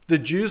the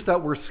Jews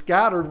that were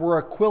scattered were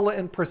Aquila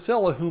and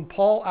Priscilla, whom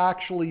Paul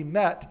actually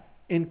met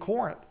in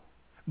Corinth.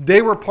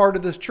 They were part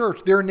of this church.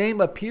 Their name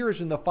appears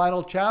in the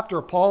final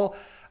chapter. Paul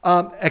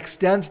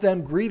extends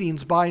them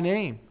greetings by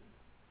name.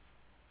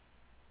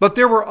 But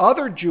there were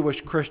other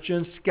Jewish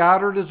Christians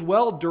scattered as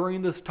well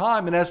during this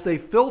time. And as they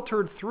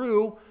filtered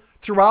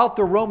throughout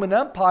the Roman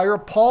Empire,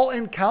 Paul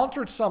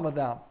encountered some of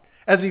them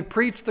as he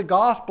preached the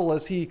gospel,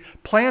 as he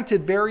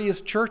planted various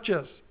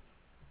churches.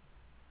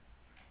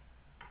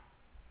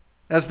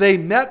 As they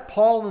met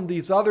Paul and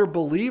these other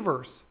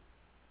believers,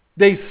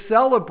 they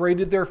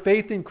celebrated their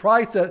faith in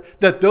Christ,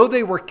 that though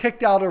they were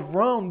kicked out of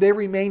Rome, they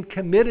remained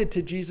committed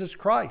to Jesus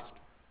Christ.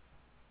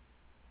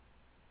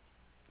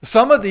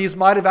 Some of these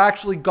might have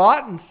actually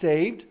gotten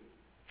saved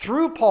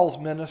through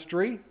Paul's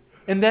ministry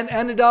and then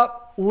ended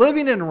up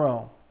living in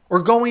Rome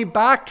or going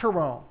back to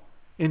Rome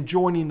and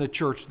joining the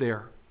church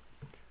there.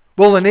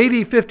 Well, in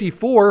AD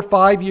 54,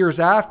 5 years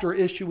after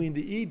issuing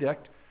the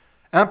edict,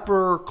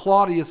 Emperor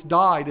Claudius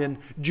died and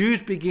Jews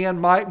began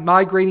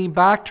migrating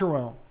back to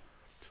Rome.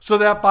 So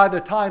that by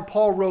the time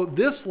Paul wrote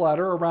this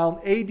letter around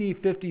AD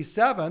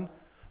 57,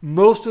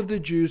 most of the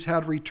Jews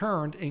had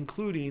returned,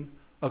 including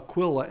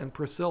Aquila and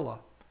Priscilla,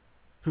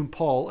 whom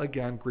Paul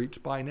again greets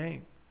by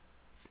name.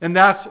 And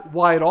that's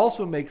why it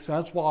also makes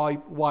sense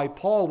why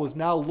Paul was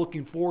now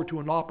looking forward to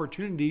an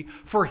opportunity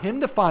for him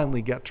to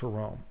finally get to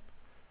Rome.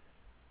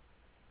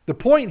 The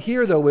point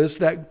here, though, is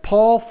that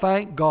Paul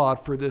thanked God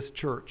for this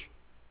church.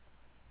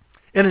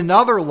 In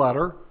another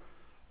letter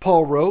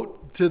Paul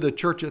wrote to the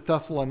church at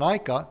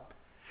Thessalonica,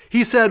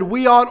 he said,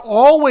 "We ought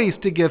always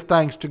to give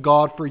thanks to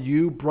God for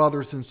you,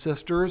 brothers and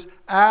sisters,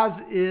 as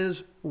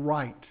is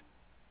right."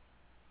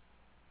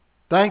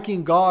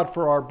 Thanking God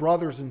for our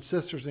brothers and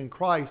sisters in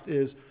Christ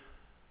is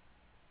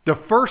the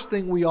first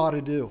thing we ought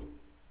to do.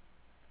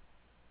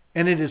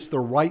 And it is the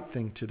right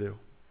thing to do.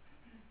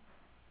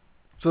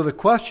 So the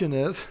question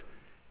is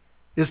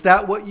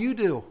that what you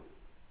do?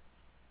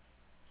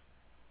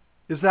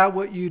 Is that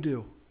what you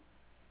do?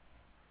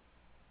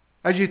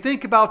 As you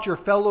think about your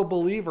fellow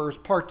believers,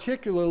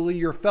 particularly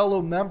your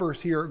fellow members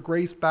here at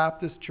Grace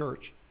Baptist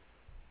Church,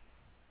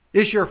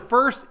 is your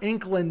first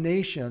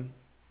inclination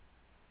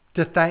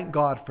to thank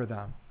God for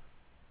them,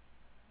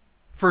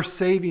 for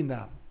saving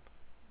them,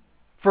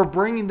 for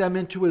bringing them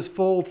into His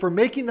fold, for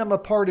making them a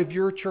part of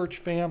your church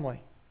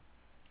family?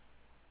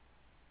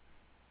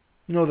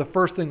 You know, the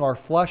first thing our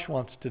flesh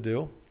wants to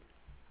do,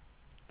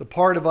 the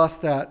part of us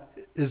that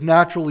is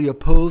naturally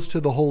opposed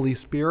to the Holy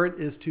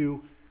Spirit, is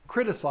to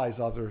criticize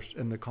others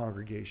in the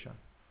congregation,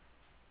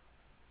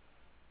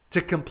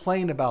 to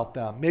complain about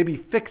them, maybe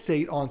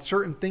fixate on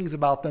certain things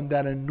about them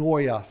that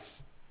annoy us.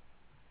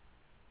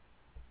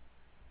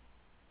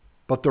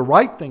 But the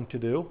right thing to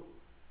do,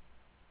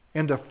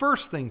 and the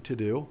first thing to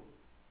do,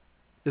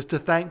 is to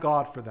thank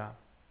God for them.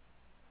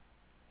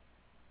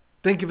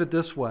 Think of it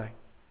this way.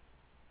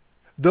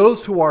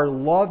 Those who are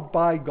loved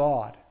by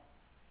God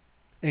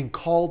and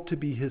called to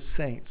be His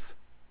saints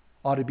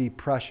ought to be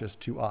precious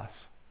to us.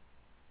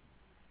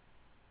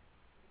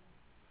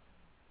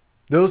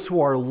 Those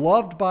who are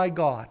loved by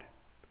God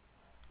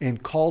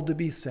and called to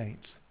be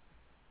saints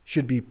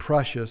should be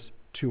precious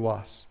to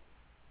us,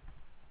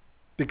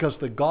 because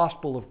the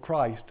gospel of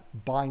Christ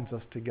binds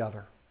us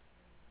together.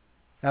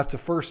 That's the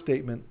first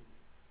statement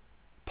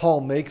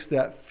Paul makes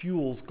that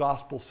fuels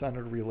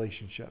gospel-centered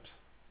relationships.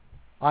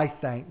 I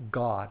thank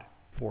God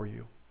for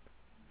you.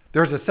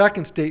 There's a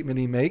second statement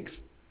he makes.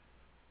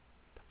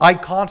 I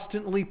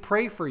constantly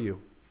pray for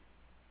you.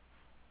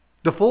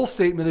 The full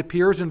statement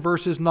appears in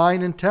verses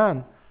 9 and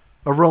 10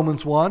 of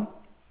Romans 1.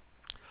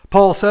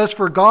 Paul says,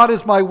 "For God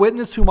is my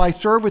witness, whom I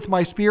serve with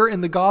my spirit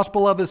in the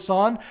gospel of His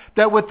Son,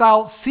 that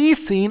without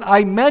ceasing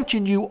I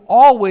mention you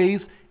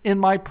always in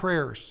my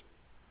prayers."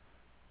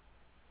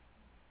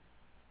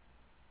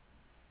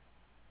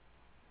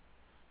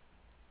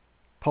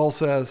 Paul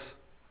says,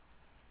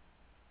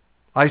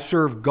 I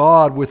serve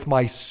God with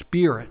my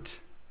spirit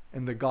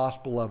and the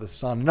gospel of his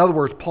Son. In other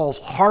words, Paul's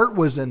heart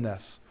was in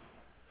this.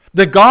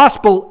 The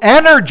gospel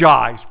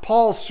energized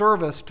Paul's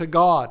service to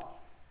God,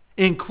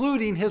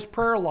 including his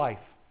prayer life.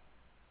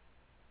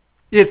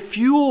 It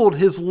fueled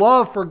his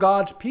love for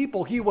God's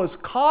people. He was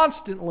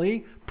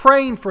constantly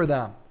praying for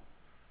them.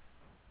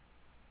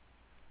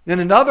 In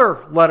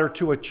another letter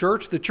to a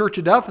church, the church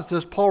at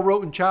Ephesus, Paul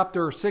wrote in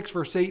chapter 6,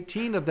 verse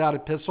 18 of that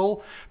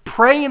epistle,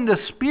 "Pray in the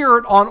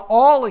Spirit on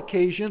all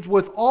occasions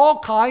with all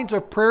kinds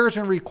of prayers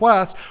and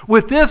requests.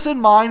 With this in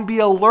mind, be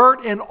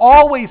alert and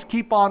always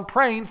keep on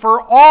praying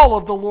for all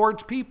of the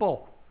Lord's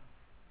people."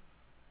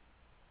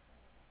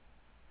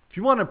 If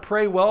you want to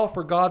pray well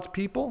for God's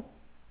people,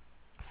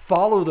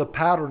 follow the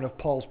pattern of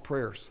Paul's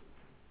prayers.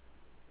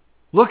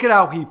 Look at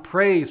how he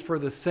prays for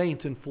the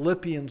saints in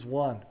Philippians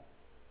 1.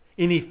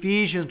 In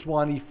Ephesians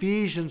 1,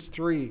 Ephesians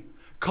 3,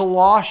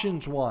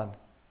 Colossians 1,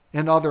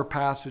 and other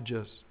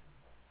passages.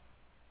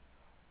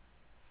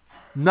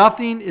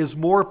 Nothing is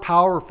more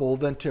powerful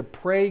than to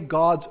pray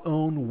God's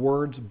own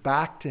words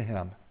back to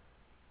him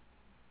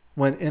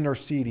when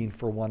interceding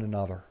for one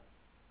another.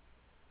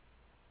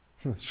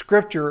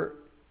 Scripture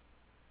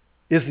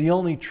is the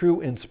only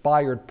true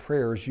inspired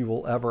prayers you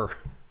will ever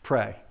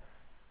pray.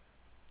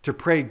 To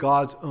pray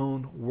God's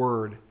own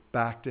word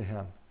back to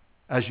him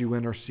as you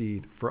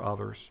intercede for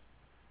others.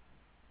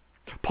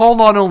 Paul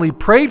not only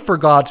prayed for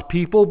God's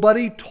people, but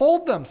he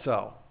told them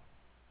so.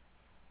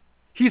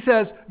 He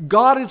says,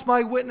 "God is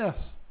my witness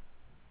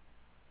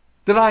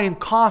that I am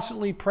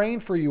constantly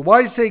praying for you."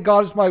 Why does he say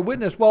God is my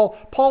witness? Well,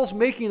 Paul's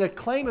making a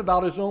claim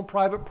about his own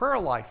private prayer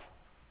life.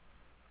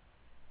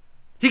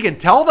 He can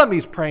tell them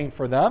he's praying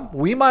for them.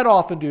 We might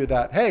often do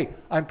that. "Hey,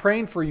 I'm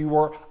praying for you,"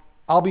 or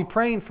 "I'll be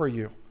praying for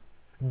you."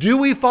 Do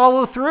we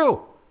follow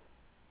through?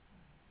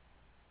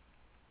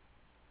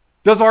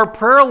 Does our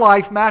prayer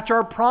life match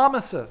our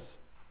promises?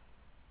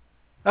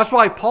 That's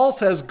why Paul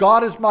says,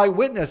 "God is my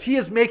witness." He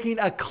is making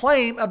a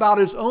claim about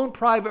his own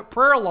private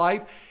prayer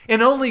life,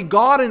 and only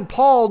God and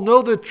Paul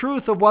know the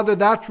truth of whether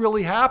that's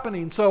really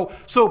happening. So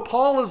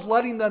Paul is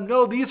letting them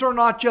know these are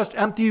not just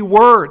empty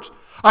words.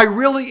 I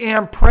really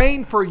am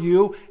praying for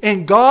you,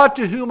 and God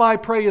to whom I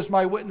pray is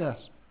my witness.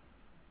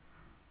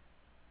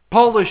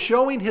 Paul is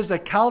showing his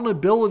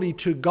accountability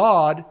to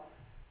God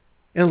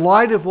in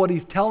light of what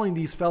he's telling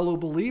these fellow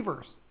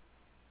believers.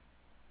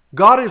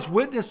 God is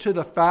witness to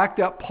the fact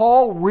that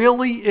Paul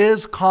really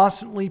is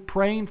constantly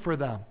praying for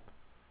them.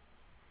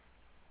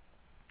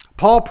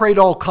 Paul prayed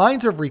all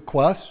kinds of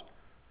requests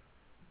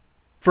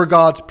for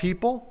God's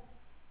people.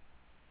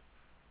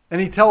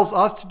 And he tells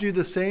us to do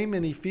the same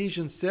in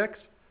Ephesians 6.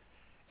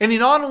 And he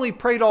not only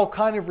prayed all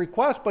kinds of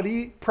requests, but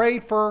he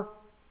prayed for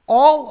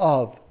all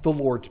of the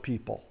Lord's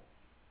people.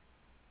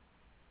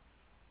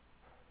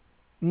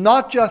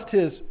 Not just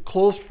his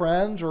close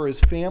friends or his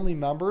family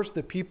members,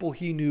 the people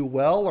he knew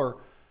well or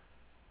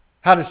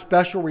had a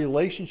special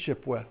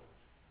relationship with.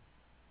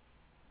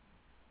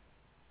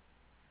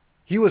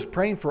 He was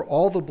praying for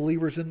all the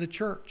believers in the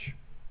church.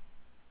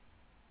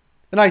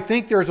 And I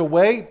think there's a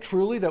way,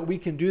 truly, that we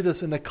can do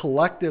this in a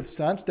collective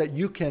sense, that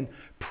you can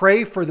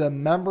pray for the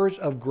members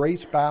of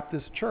Grace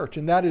Baptist Church.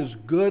 And that is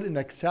good and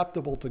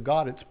acceptable to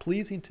God. It's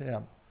pleasing to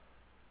him.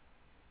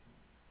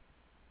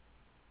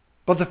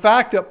 But the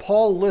fact that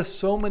Paul lists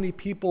so many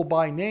people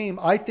by name,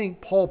 I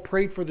think Paul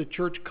prayed for the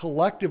church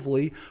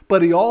collectively,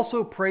 but he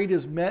also prayed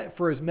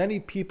for as many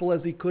people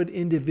as he could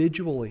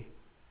individually.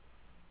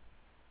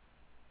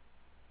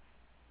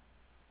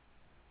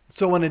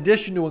 So in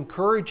addition to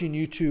encouraging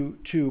you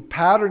to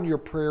pattern your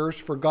prayers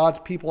for God's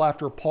people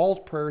after Paul's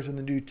prayers in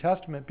the New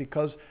Testament,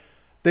 because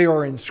they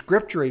are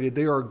inscripturated,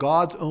 they are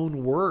God's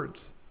own words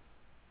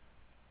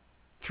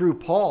through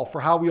Paul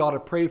for how we ought to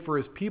pray for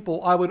his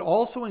people, I would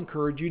also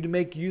encourage you to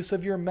make use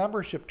of your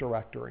membership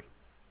directory.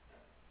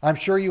 I'm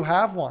sure you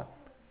have one.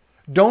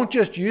 Don't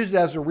just use it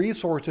as a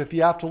resource if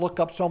you have to look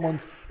up someone's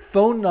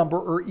phone number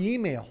or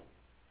email.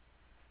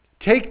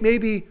 Take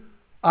maybe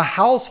a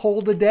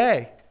household a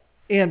day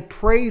and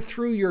pray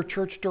through your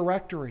church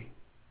directory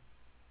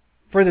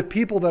for the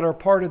people that are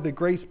part of the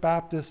Grace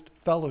Baptist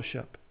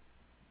Fellowship.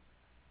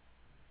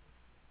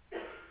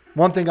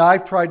 One thing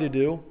I've tried to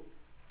do,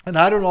 and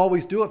I don't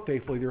always do it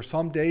faithfully. There are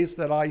some days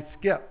that I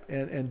skip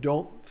and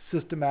don't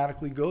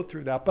systematically go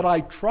through that. But I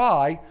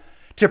try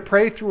to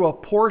pray through a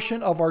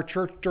portion of our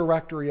church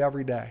directory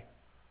every day.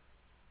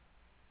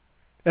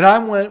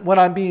 And when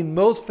I'm being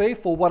most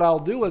faithful, what I'll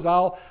do is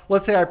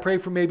let's say I pray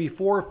for maybe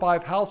 4 or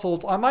 5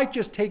 households. I might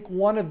just take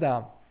one of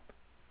them.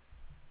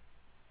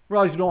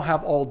 Realize you don't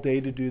have all day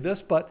to do this,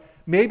 but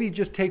maybe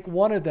just take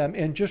one of them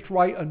and just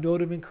write a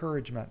note of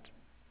encouragement.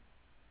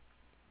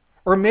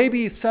 Or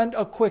maybe send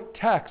a quick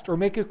text or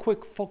make a quick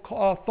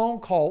phone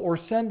call or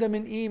send them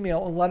an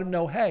email and let them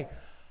know, hey,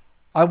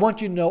 I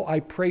want you to know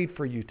I prayed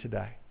for you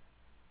today.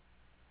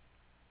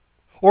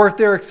 Or if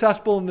they're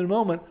accessible in the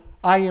moment,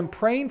 I am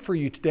praying for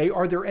you today.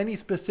 Are there any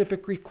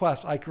specific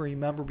requests I can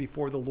remember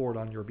before the Lord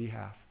on your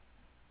behalf?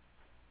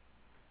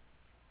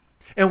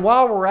 And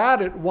while we're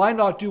at it, why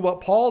not do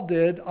what Paul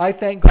did? I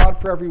thank God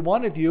for every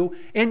one of you.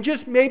 And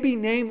just maybe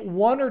name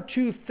one or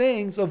two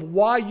things of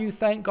why you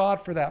thank God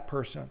for that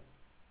person.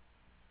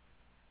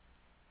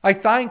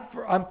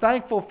 I'm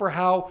thankful for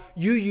how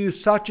you use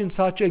such and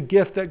such a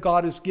gift that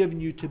God has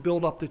given you to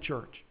build up the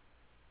church.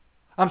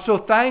 I'm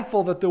so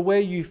thankful that the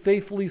way you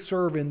faithfully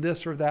serve in this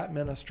or that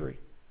ministry.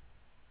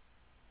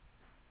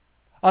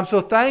 I'm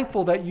so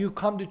thankful that you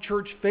come to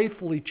church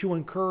faithfully to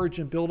encourage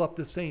and build up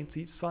the saints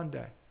each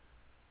Sunday.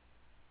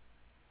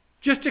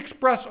 Just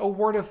express a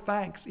word of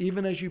thanks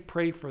even as you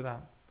pray for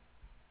them.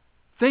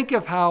 Think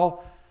of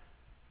how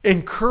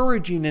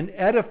encouraging and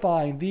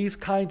edifying these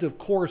kinds of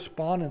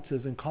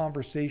correspondences and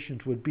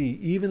conversations would be,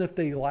 even if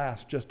they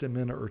last just a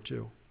minute or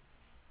two.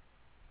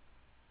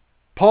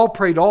 Paul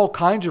prayed all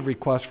kinds of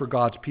requests for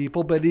God's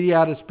people, but he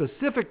had a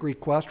specific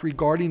request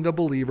regarding the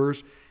believers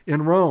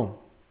in Rome.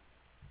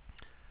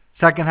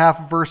 Second half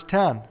of verse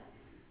 10.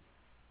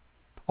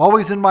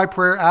 Always in my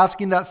prayer,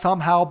 asking that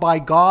somehow by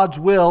God's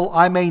will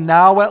I may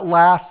now at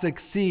last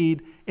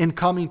succeed in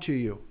coming to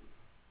you.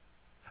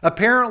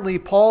 Apparently,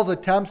 Paul's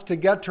attempts to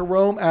get to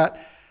Rome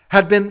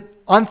had been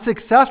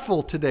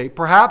unsuccessful today,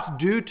 perhaps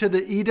due to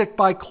the edict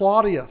by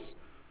Claudius.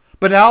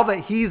 But now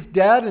that he's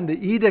dead and the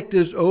edict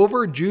is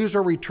over, Jews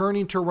are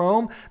returning to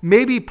Rome,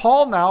 maybe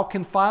Paul now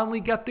can finally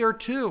get there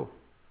too.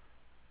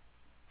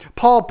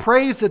 Paul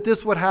prays that this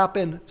would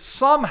happen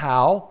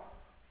somehow,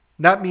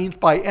 that means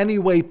by any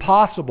way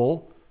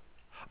possible,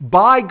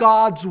 by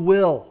God's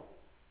will.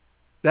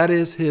 That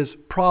is his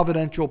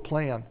providential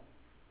plan.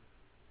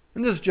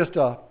 And this is just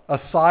a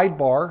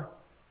sidebar,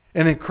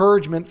 an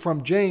encouragement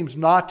from James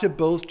not to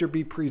boast or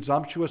be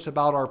presumptuous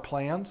about our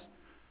plans,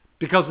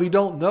 because we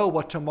don't know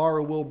what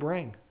tomorrow will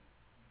bring.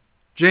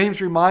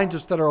 James reminds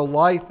us that our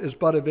life is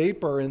but a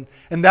vapor, and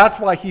that's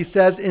why he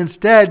says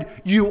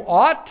instead, you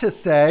ought to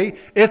say,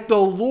 if the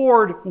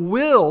Lord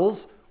wills,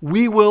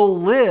 we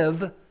will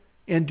live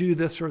and do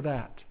this or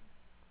that.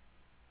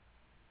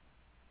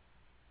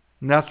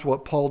 And that's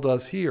what Paul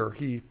does here.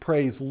 He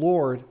prays,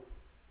 Lord,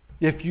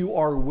 if you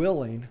are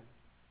willing,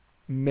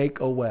 make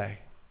a way.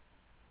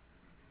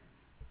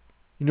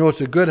 You know, it's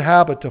a good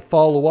habit to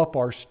follow up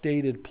our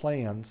stated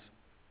plans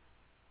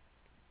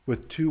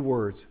with two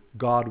words,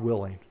 God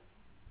willing,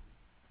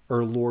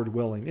 or Lord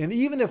willing. And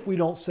even if we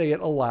don't say it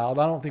aloud,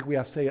 I don't think we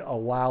have to say it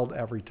aloud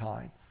every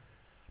time.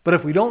 But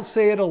if we don't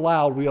say it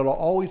aloud, we ought to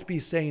always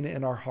be saying it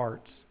in our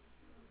hearts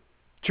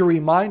to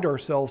remind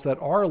ourselves that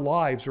our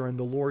lives are in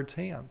the Lord's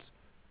hands.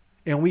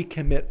 And we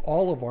commit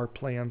all of our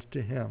plans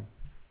to Him,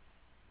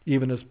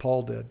 even as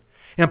Paul did.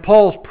 And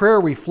Paul's prayer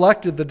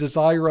reflected the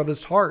desire of his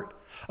heart,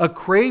 a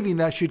craving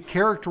that should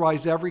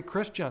characterize every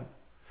Christian.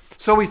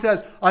 So he says,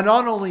 I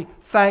not only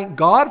thank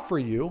God for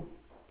you,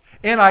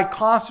 and I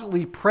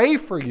constantly pray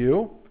for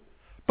you,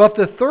 but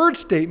the third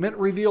statement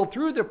revealed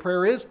through the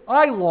prayer is,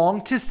 I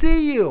long to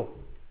see you.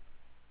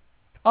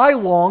 I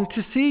long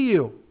to see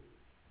you.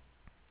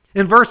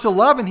 In verse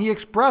 11, he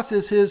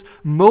expresses his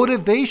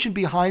motivation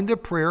behind the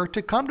prayer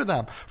to come to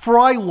them. For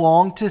I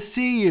long to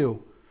see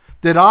you,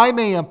 that I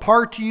may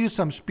impart to you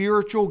some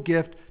spiritual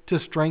gift to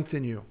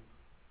strengthen you.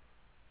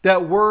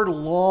 That word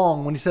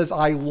long, when he says,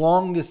 I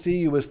long to see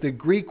you, is the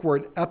Greek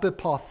word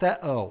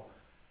epipatheo.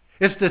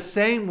 It's the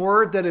same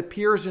word that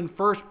appears in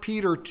 1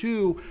 Peter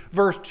 2,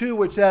 verse 2,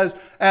 which says,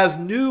 as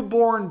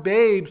newborn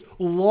babes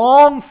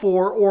long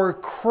for or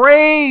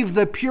crave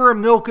the pure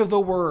milk of the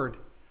word,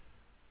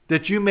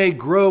 that you may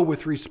grow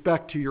with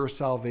respect to your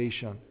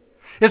salvation.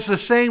 It's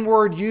the same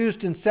word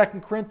used in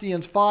 2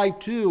 Corinthians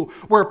 5:2,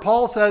 where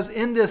Paul says,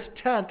 in this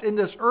tent, in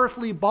this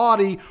earthly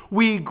body,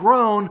 we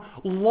groan,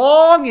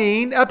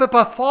 longing,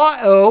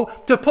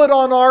 epipatheo, to put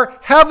on our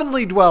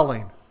heavenly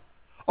dwelling,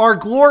 our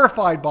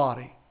glorified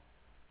body.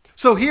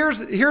 So here's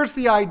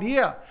the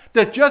idea,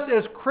 that just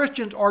as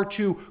Christians are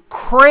to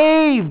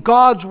crave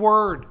God's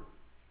word,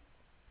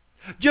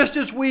 just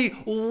as we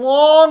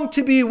long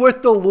to be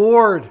with the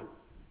Lord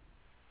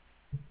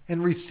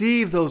and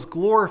receive those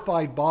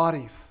glorified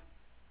bodies,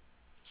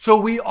 so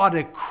we ought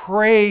to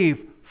crave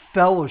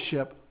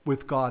fellowship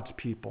with God's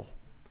people.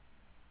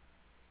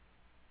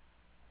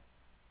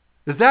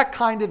 Is that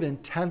kind of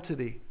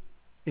intensity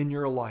in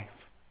your life?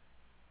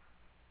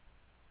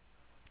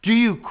 Do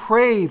you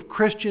crave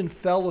Christian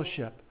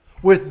fellowship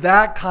with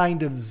that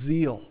kind of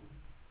zeal?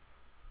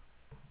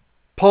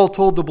 Paul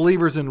told the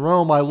believers in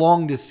Rome, I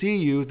long to see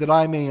you, that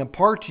I may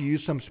impart to you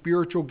some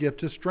spiritual gift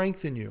to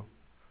strengthen you.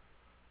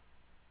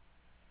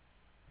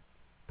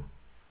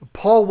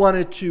 Paul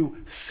wanted to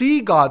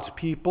see God's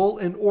people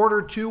in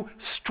order to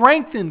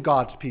strengthen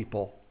God's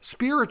people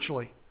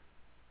spiritually.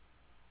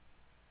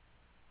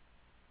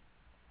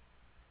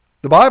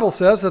 The Bible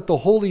says that the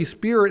Holy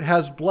Spirit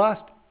has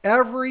blessed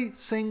every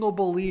single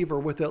believer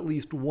with at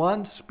least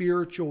one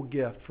spiritual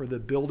gift for the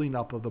building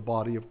up of the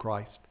body of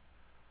Christ.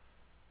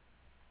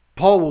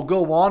 Paul will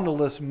go on to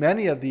list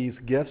many of these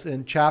gifts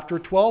in chapter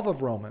 12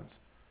 of Romans.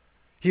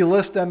 He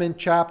lists them in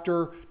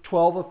chapter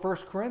 12 of 1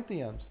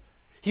 Corinthians.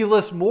 He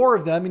lists more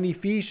of them in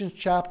Ephesians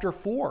chapter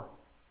 4.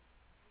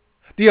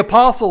 The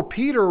Apostle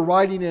Peter,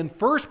 writing in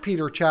 1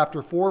 Peter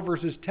chapter 4,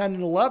 verses 10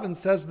 and 11,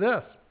 says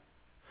this: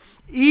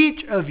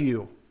 each of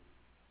you,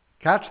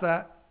 catch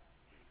that,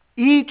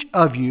 each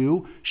of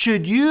you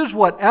should use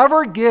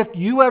whatever gift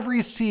you have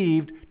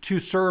received to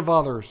serve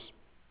others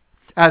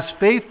as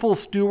faithful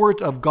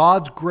stewards of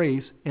God's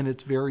grace in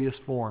its various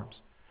forms.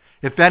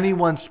 If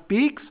anyone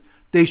speaks,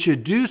 they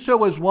should do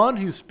so as one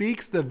who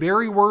speaks the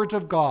very words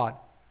of God.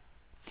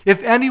 If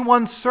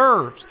anyone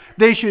serves,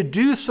 they should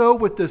do so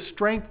with the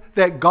strength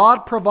that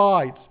God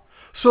provides,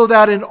 so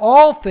that in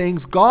all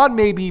things God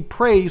may be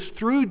praised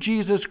through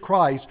Jesus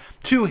Christ.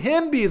 To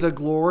him be the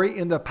glory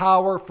and the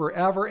power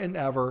forever and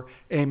ever.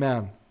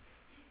 Amen.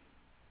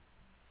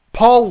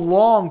 Paul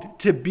longed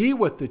to be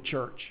with the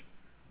church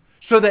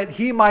so that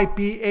he might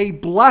be a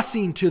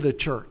blessing to the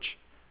church.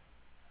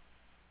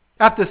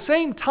 At the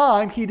same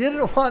time, he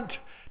didn't want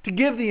to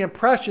give the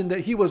impression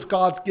that he was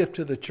God's gift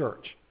to the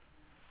church.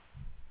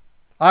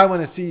 I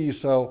want to see you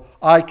so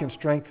I can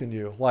strengthen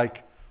you.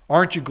 Like,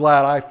 aren't you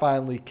glad I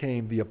finally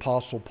came, the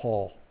Apostle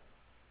Paul?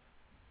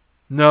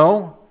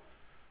 No,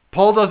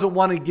 Paul doesn't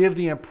want to give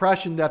the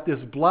impression that this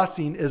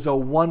blessing is a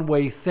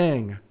one-way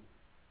thing.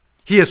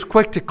 He is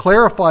quick to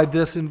clarify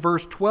this in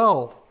verse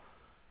 12.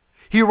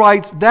 He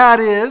writes,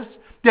 that is,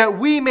 that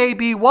we may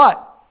be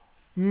what?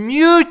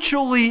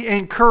 Mutually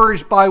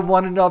encouraged by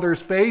one another's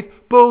faith,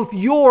 both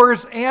yours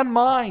and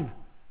mine.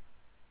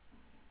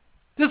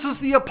 This is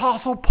the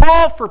Apostle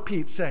Paul, for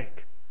Pete's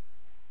sake.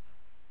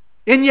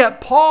 And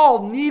yet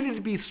Paul needed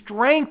to be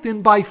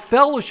strengthened by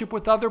fellowship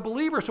with other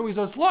believers. So he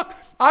says, look,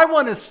 I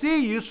want to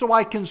see you so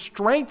I can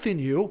strengthen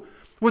you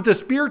with the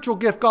spiritual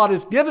gift God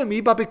has given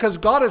me. But because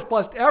God has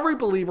blessed every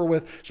believer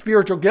with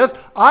spiritual gifts,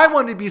 I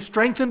want to be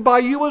strengthened by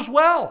you as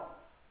well.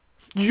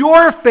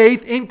 Your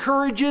faith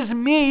encourages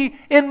me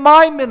in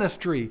my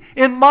ministry,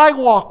 in my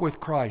walk with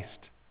Christ.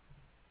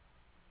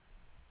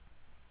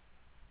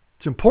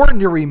 It's important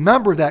to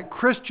remember that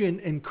Christian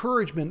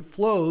encouragement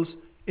flows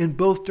in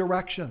both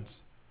directions.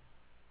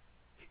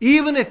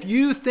 Even if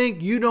you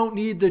think you don't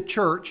need the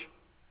church,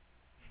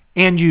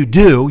 and you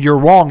do, you're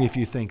wrong if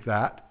you think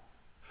that.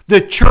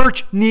 The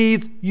church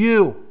needs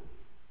you.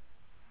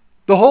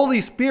 The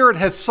Holy Spirit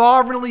has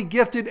sovereignly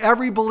gifted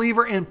every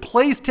believer and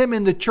placed him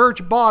in the church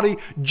body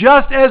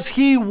just as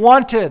he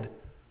wanted,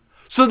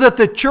 so that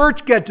the church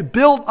gets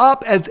built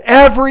up as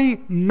every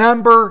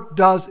member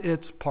does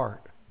its part.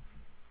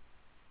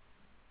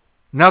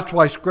 And that's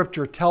why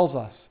Scripture tells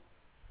us,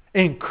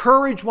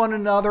 encourage one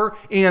another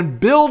and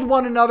build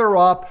one another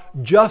up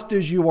just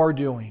as you are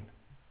doing.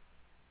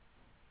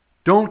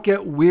 Don't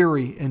get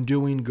weary in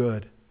doing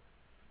good.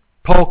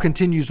 Paul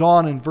continues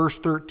on in verse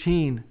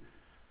 13,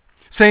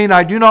 saying,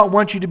 I do not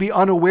want you to be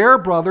unaware,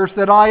 brothers,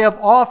 that I have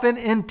often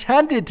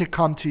intended to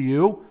come to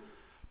you,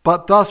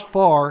 but thus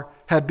far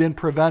have been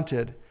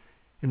prevented,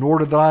 in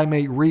order that I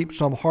may reap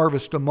some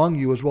harvest among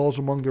you as well as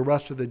among the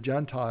rest of the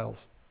Gentiles.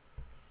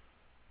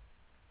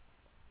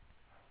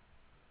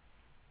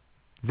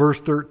 Verse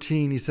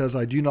 13, he says,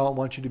 I do not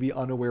want you to be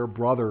unaware,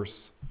 brothers.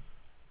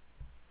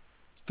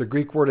 It's the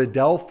Greek word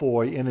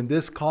adelphoi, and in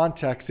this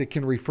context, it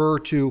can refer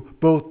to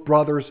both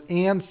brothers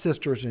and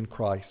sisters in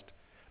Christ.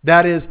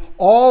 That is,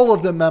 all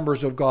of the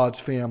members of God's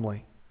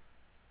family.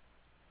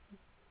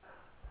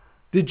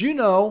 Did you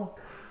know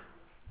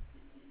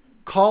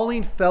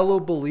calling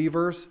fellow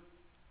believers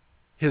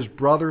his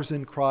brothers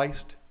in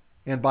Christ,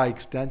 and by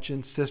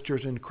extension,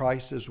 sisters in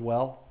Christ as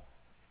well,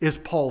 is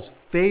Paul's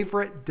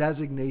favorite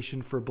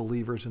designation for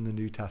believers in the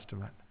New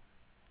Testament?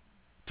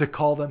 To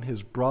call them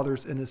his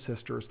brothers and his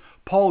sisters.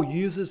 Paul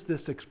uses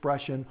this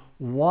expression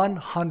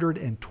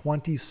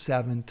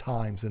 127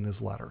 times in his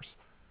letters.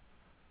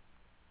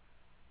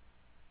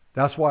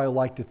 That's why I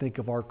like to think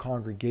of our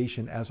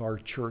congregation as our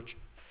church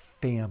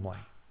family.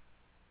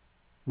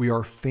 We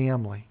are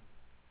family.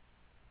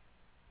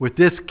 With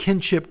this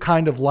kinship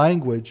kind of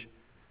language,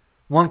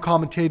 one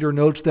commentator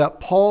notes that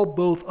Paul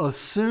both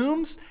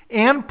assumes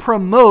and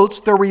promotes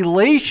the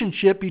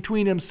relationship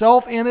between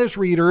himself and his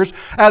readers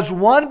as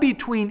one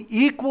between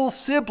equal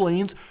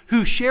siblings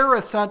who share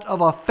a sense of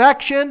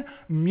affection,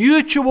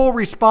 mutual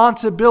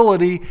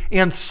responsibility,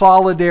 and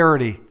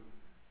solidarity.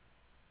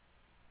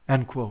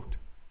 End quote.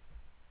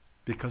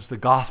 Because the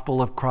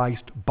gospel of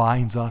Christ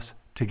binds us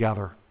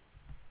together.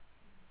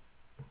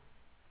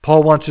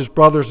 Paul wants his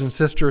brothers and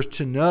sisters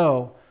to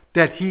know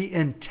that he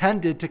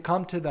intended to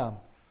come to them.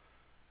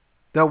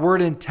 That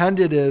word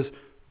intended is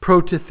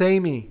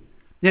protithemi.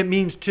 It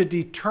means to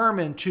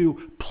determine,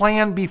 to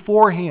plan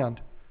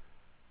beforehand.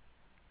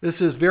 This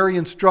is very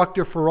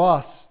instructive for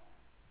us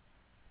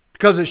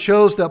because it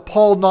shows that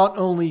Paul not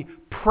only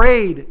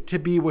prayed to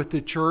be with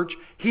the church,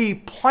 he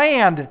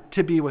planned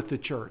to be with the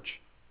church.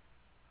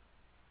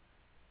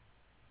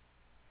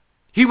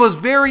 He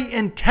was very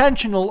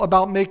intentional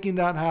about making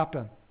that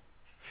happen.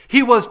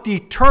 He was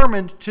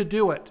determined to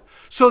do it.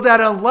 So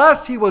that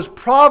unless he was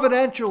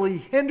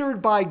providentially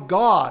hindered by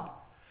God,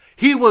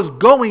 he was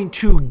going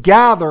to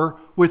gather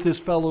with his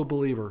fellow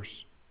believers.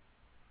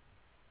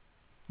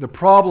 The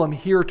problem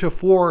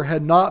heretofore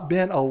had not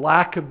been a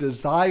lack of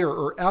desire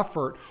or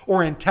effort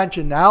or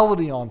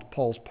intentionality on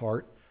Paul's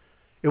part.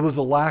 It was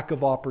a lack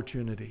of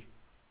opportunity.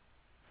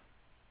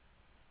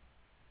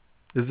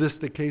 Is this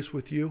the case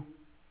with you?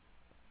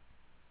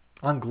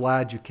 I'm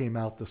glad you came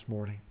out this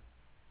morning.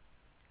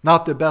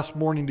 Not the best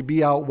morning to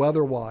be out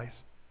weather-wise.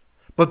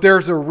 But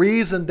there's a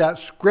reason that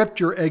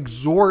Scripture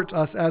exhorts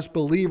us as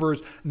believers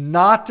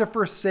not to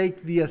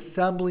forsake the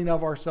assembling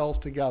of ourselves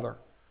together.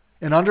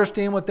 And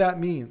understand what that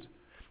means.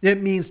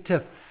 It means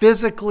to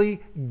physically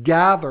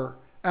gather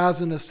as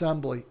an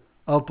assembly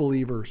of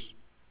believers.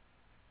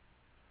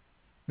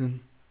 And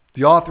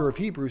the author of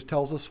Hebrews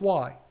tells us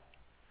why.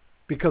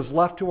 Because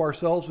left to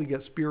ourselves, we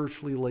get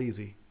spiritually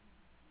lazy.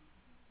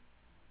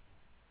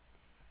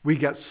 We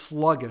get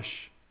sluggish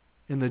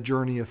in the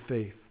journey of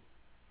faith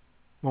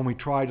when we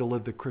try to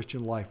live the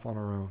Christian life on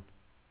our own.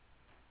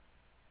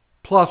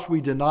 Plus, we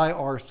deny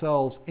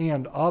ourselves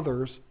and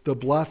others the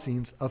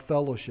blessings of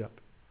fellowship.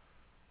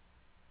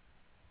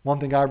 One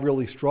thing I've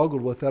really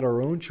struggled with at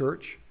our own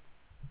church,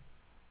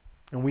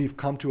 and we've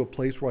come to a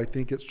place where I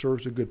think it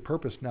serves a good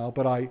purpose now,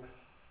 but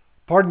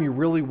part of me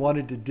really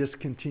wanted to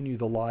discontinue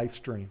the live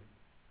stream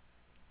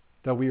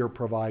that we are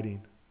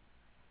providing,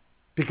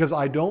 because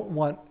I don't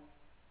want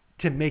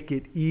to make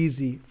it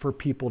easy for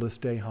people to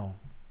stay home.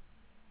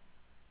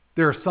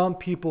 There are some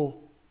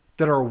people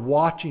that are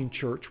watching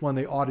church when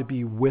they ought to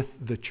be with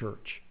the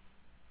church.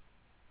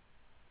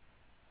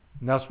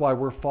 And that's why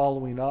we're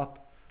following up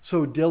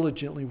so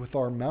diligently with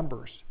our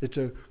members. It's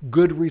a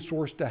good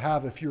resource to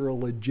have if you're a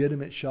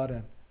legitimate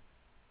shut-in.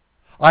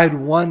 I had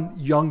one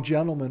young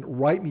gentleman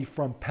write me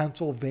from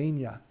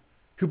Pennsylvania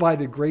who, by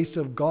the grace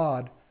of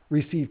God,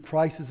 received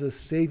Christ as a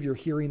Savior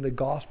hearing the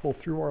gospel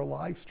through our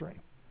live stream.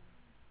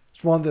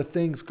 It's one of the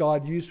things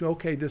God used.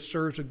 Okay, this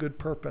serves a good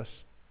purpose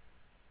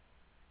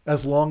as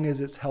long as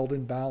it's held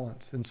in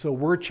balance. And so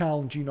we're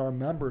challenging our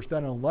members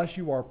that unless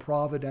you are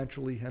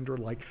providentially hindered,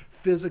 like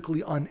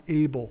physically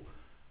unable,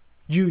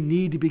 you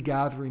need to be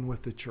gathering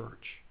with the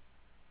church.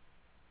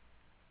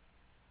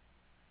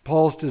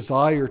 Paul's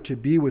desire to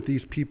be with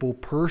these people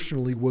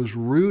personally was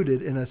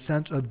rooted in a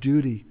sense of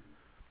duty.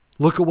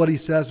 Look at what he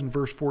says in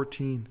verse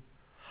 14.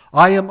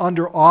 I am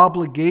under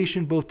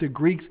obligation both to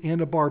Greeks and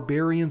to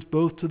barbarians,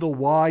 both to the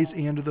wise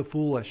and to the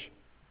foolish.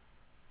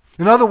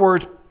 In other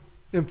words,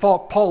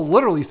 Paul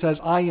literally says,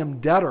 I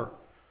am debtor.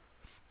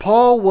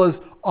 Paul was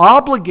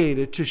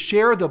obligated to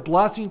share the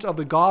blessings of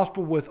the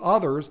gospel with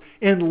others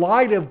in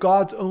light of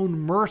God's own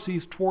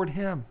mercies toward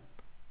him.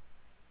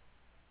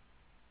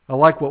 I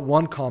like what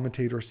one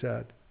commentator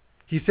said.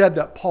 He said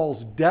that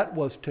Paul's debt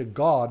was to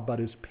God, but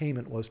his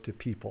payment was to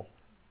people.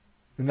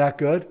 Isn't that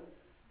good?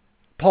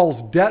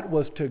 Paul's debt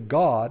was to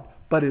God,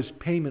 but his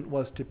payment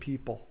was to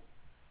people.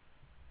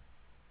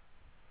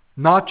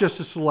 Not just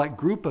a select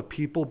group of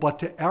people, but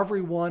to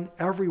everyone,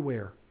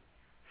 everywhere.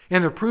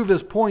 And to prove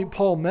his point,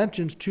 Paul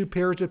mentions two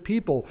pairs of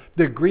people,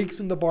 the Greeks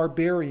and the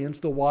barbarians,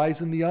 the wise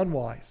and the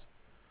unwise.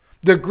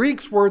 The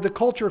Greeks were the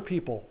culture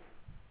people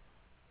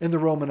in the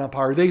Roman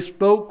Empire. They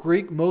spoke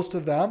Greek, most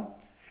of them,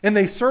 and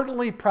they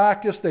certainly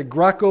practiced the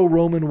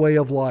Greco-Roman way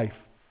of life.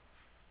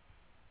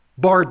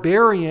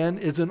 Barbarian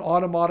is an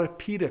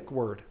onomatopoeic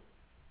word.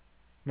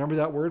 Remember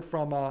that word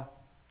from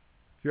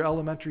your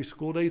elementary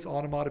school days,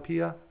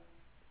 onomatopoeia?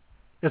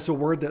 It's a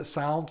word that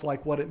sounds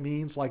like what it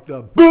means, like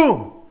the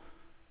boom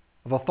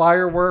of a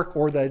firework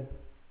or the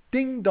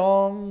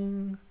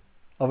ding-dong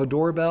of a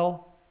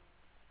doorbell.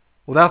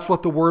 Well, that's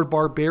what the word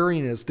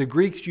barbarian is. The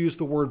Greeks used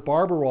the word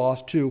barbaros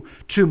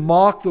to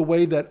mock the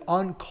way that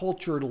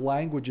uncultured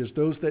languages,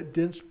 those that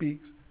didn't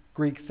speak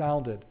Greek,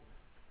 sounded.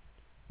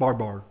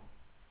 Barbar.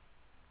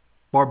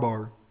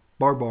 Barbar,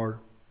 barbar.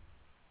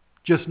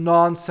 Just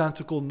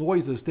nonsensical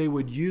noises. They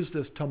would use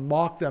this to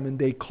mock them, and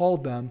they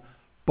called them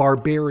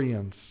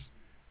barbarians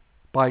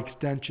by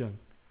extension.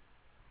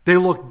 They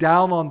looked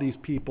down on these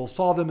people,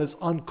 saw them as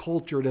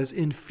uncultured, as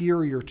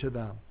inferior to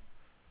them.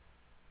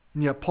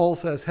 And yet Paul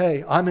says,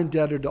 hey, I'm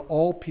indebted to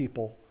all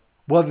people,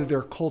 whether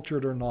they're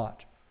cultured or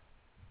not.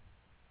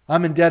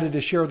 I'm indebted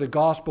to share the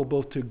gospel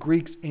both to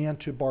Greeks and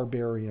to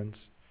barbarians.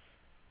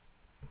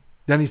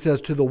 Then he says,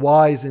 to the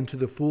wise and to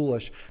the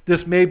foolish. This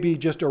may be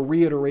just a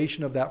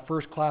reiteration of that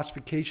first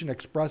classification,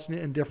 expressing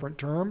it in different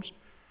terms.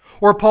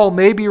 Or Paul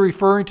may be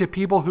referring to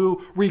people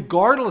who,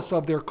 regardless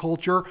of their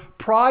culture,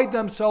 pride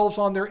themselves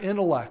on their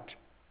intellect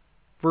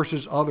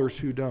versus others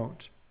who don't.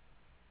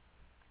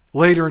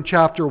 Later in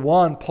chapter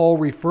 1, Paul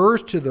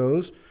refers to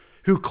those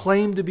who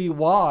claim to be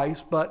wise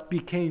but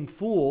became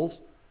fools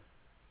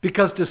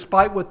because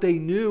despite what they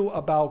knew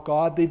about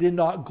God, they did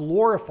not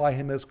glorify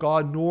him as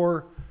God,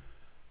 nor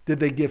did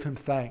they give him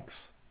thanks.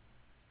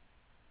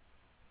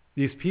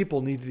 These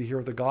people needed to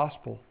hear the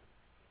gospel.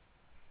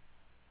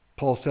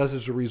 Paul says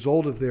as a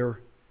result of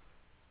their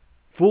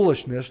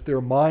foolishness,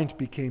 their minds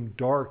became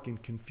dark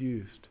and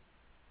confused.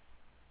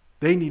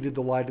 They needed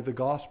the light of the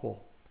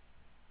gospel.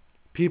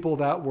 People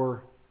that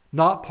were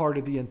not part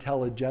of the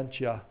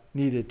intelligentsia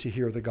needed to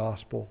hear the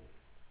gospel.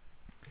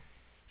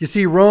 You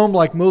see, Rome,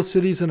 like most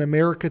cities in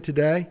America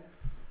today,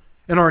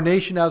 And our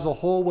nation as a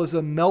whole was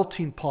a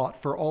melting pot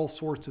for all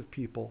sorts of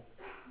people.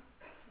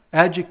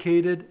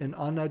 Educated and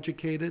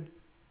uneducated,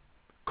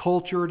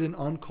 cultured and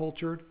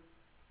uncultured,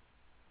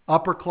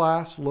 upper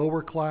class,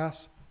 lower class,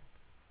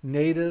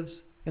 natives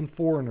and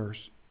foreigners.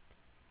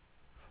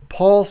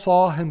 Paul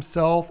saw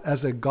himself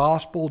as a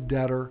gospel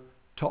debtor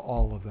to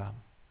all of them.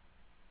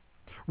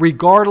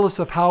 Regardless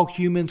of how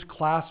humans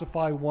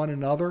classify one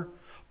another,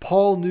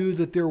 Paul knew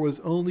that there was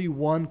only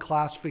one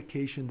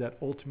classification that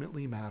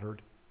ultimately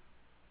mattered: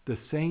 the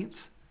saints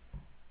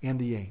and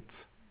the ain'ts.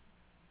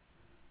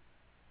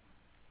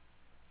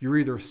 You're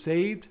either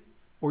saved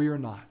or you're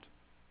not.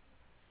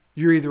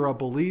 You're either a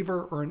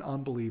believer or an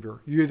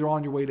unbeliever. You're either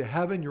on your way to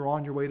heaven, you're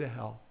on your way to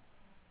hell.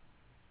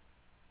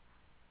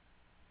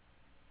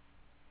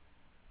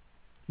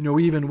 You know,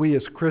 even we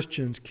as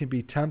Christians can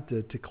be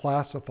tempted to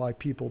classify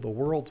people the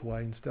world's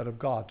way instead of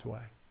God's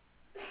way.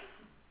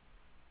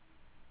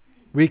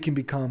 We can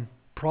become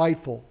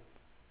prideful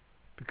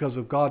because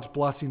of God's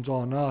blessings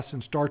on us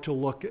and start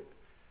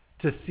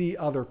to see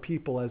other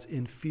people as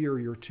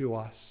inferior to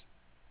us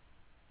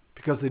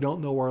because they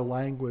don't know our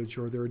language,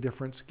 or they're a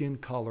different skin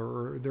color,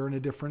 or they're in a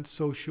different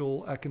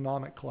social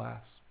economic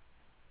class.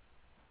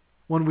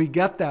 When we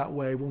get that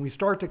way, when we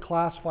start to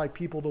classify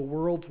people the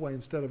world's way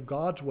instead of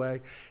God's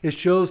way, it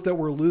shows that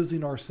we're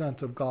losing our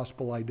sense of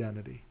gospel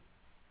identity.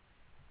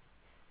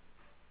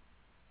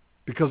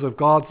 Because of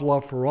God's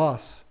love for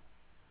us,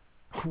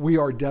 we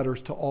are debtors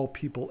to all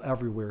people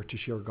everywhere to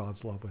share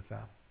God's love with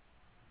them.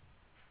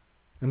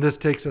 And this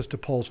takes us to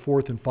Paul's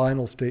fourth and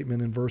final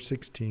statement in verse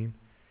 16.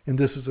 And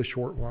this is a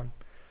short one.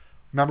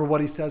 Remember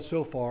what he says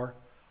so far.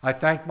 I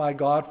thank my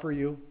God for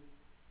you.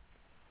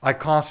 I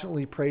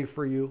constantly pray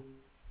for you.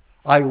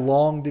 I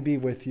long to be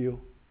with you.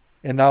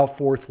 And now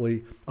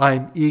fourthly, I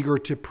am eager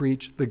to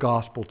preach the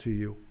gospel to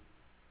you.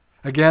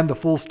 Again, the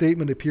full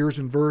statement appears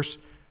in verse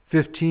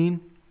 15.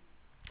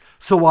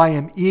 So I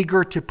am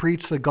eager to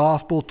preach the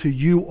gospel to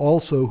you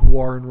also who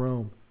are in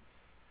Rome.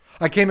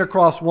 I came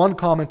across one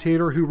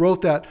commentator who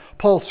wrote that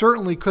Paul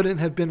certainly couldn't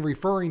have been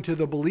referring to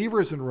the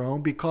believers in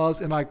Rome because,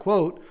 and I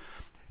quote,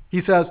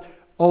 he says,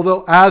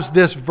 although as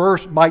this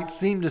verse might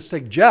seem to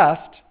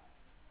suggest,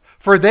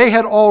 for they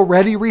had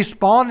already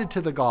responded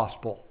to the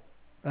gospel,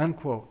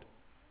 unquote.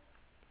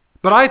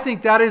 But I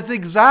think that is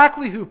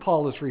exactly who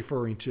Paul is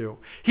referring to.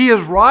 He is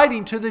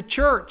writing to the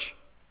church.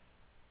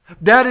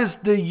 That is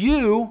the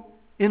you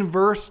in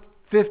verse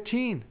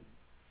 15.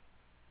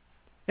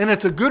 And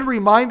it's a good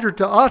reminder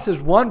to us, as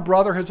one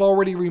brother has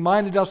already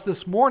reminded us this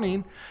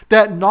morning,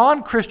 that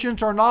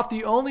non-Christians are not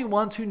the only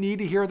ones who need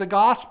to hear the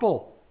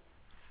gospel.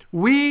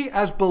 We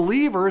as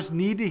believers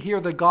need to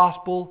hear the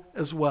gospel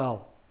as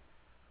well.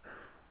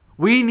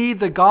 We need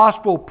the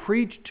gospel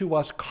preached to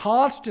us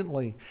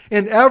constantly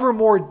and ever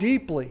more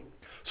deeply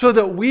so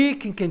that we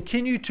can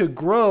continue to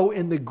grow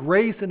in the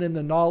grace and in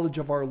the knowledge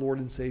of our Lord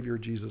and Savior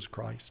Jesus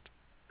Christ.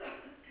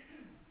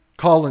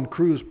 Colin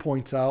Cruz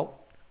points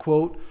out,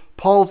 quote,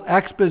 Paul's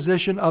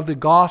exposition of the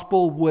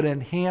gospel would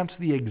enhance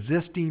the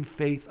existing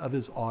faith of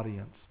his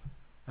audience,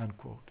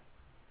 unquote.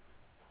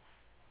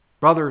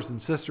 Brothers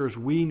and sisters,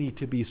 we need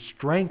to be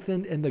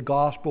strengthened in the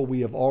gospel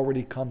we have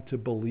already come to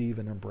believe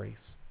and embrace,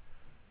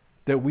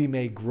 that we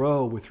may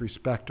grow with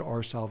respect to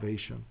our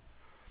salvation.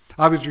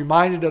 I was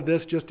reminded of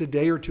this just a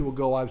day or two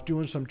ago. I was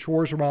doing some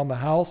chores around the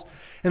house,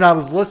 and I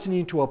was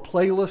listening to a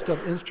playlist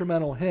of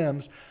instrumental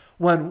hymns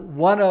when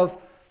one of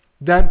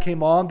them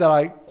came on that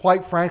I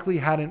quite frankly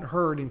hadn't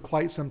heard in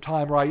quite some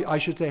time, or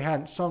I should say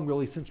hadn't sung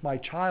really since my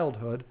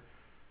childhood.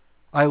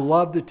 I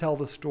love to tell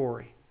the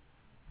story.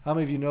 How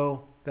many of you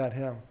know that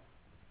hymn?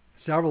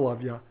 Several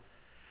of you.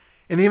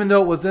 And even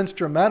though it was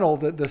instrumental,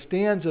 the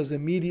stanzas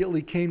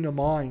immediately came to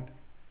mind.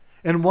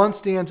 And one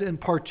stanza in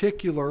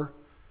particular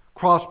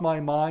crossed my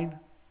mind.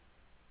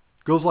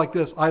 It goes like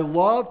this. I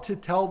love to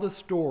tell the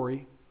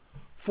story,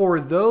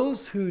 for those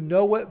who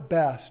know it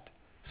best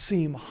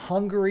seem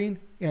hungering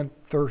and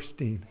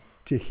thirsting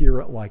to hear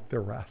it like the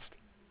rest.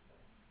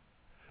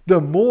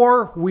 The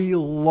more we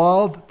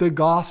love the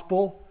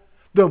gospel,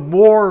 the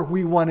more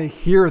we want to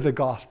hear the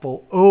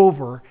gospel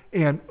over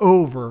and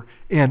over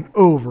and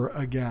over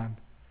again.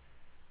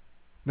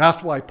 And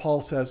that's why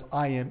Paul says,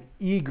 I am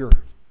eager.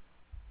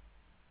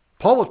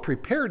 Paul was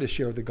prepared to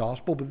share the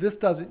gospel, but this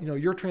doesn't,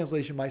 your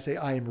translation might say,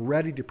 I am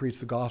ready to preach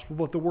the gospel,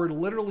 but the word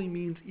literally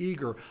means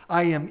eager.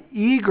 I am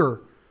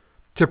eager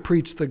to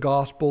preach the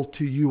gospel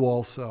to you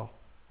also.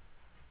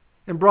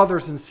 And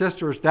brothers and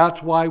sisters, that's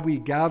why we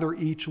gather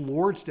each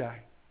Lord's Day.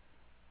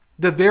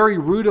 The very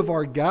root of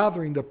our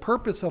gathering, the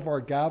purpose of our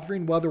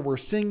gathering, whether we're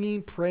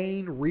singing,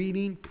 praying,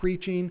 reading,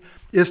 preaching,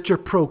 is to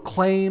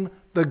proclaim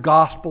the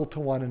gospel to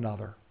one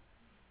another.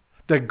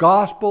 The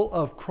gospel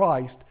of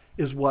Christ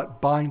is what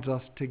binds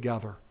us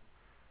together,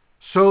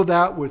 so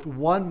that with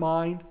one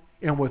mind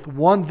and with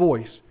one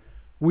voice,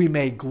 we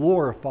may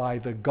glorify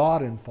the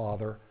God and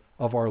Father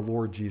of our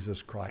Lord Jesus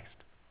Christ.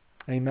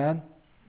 Amen.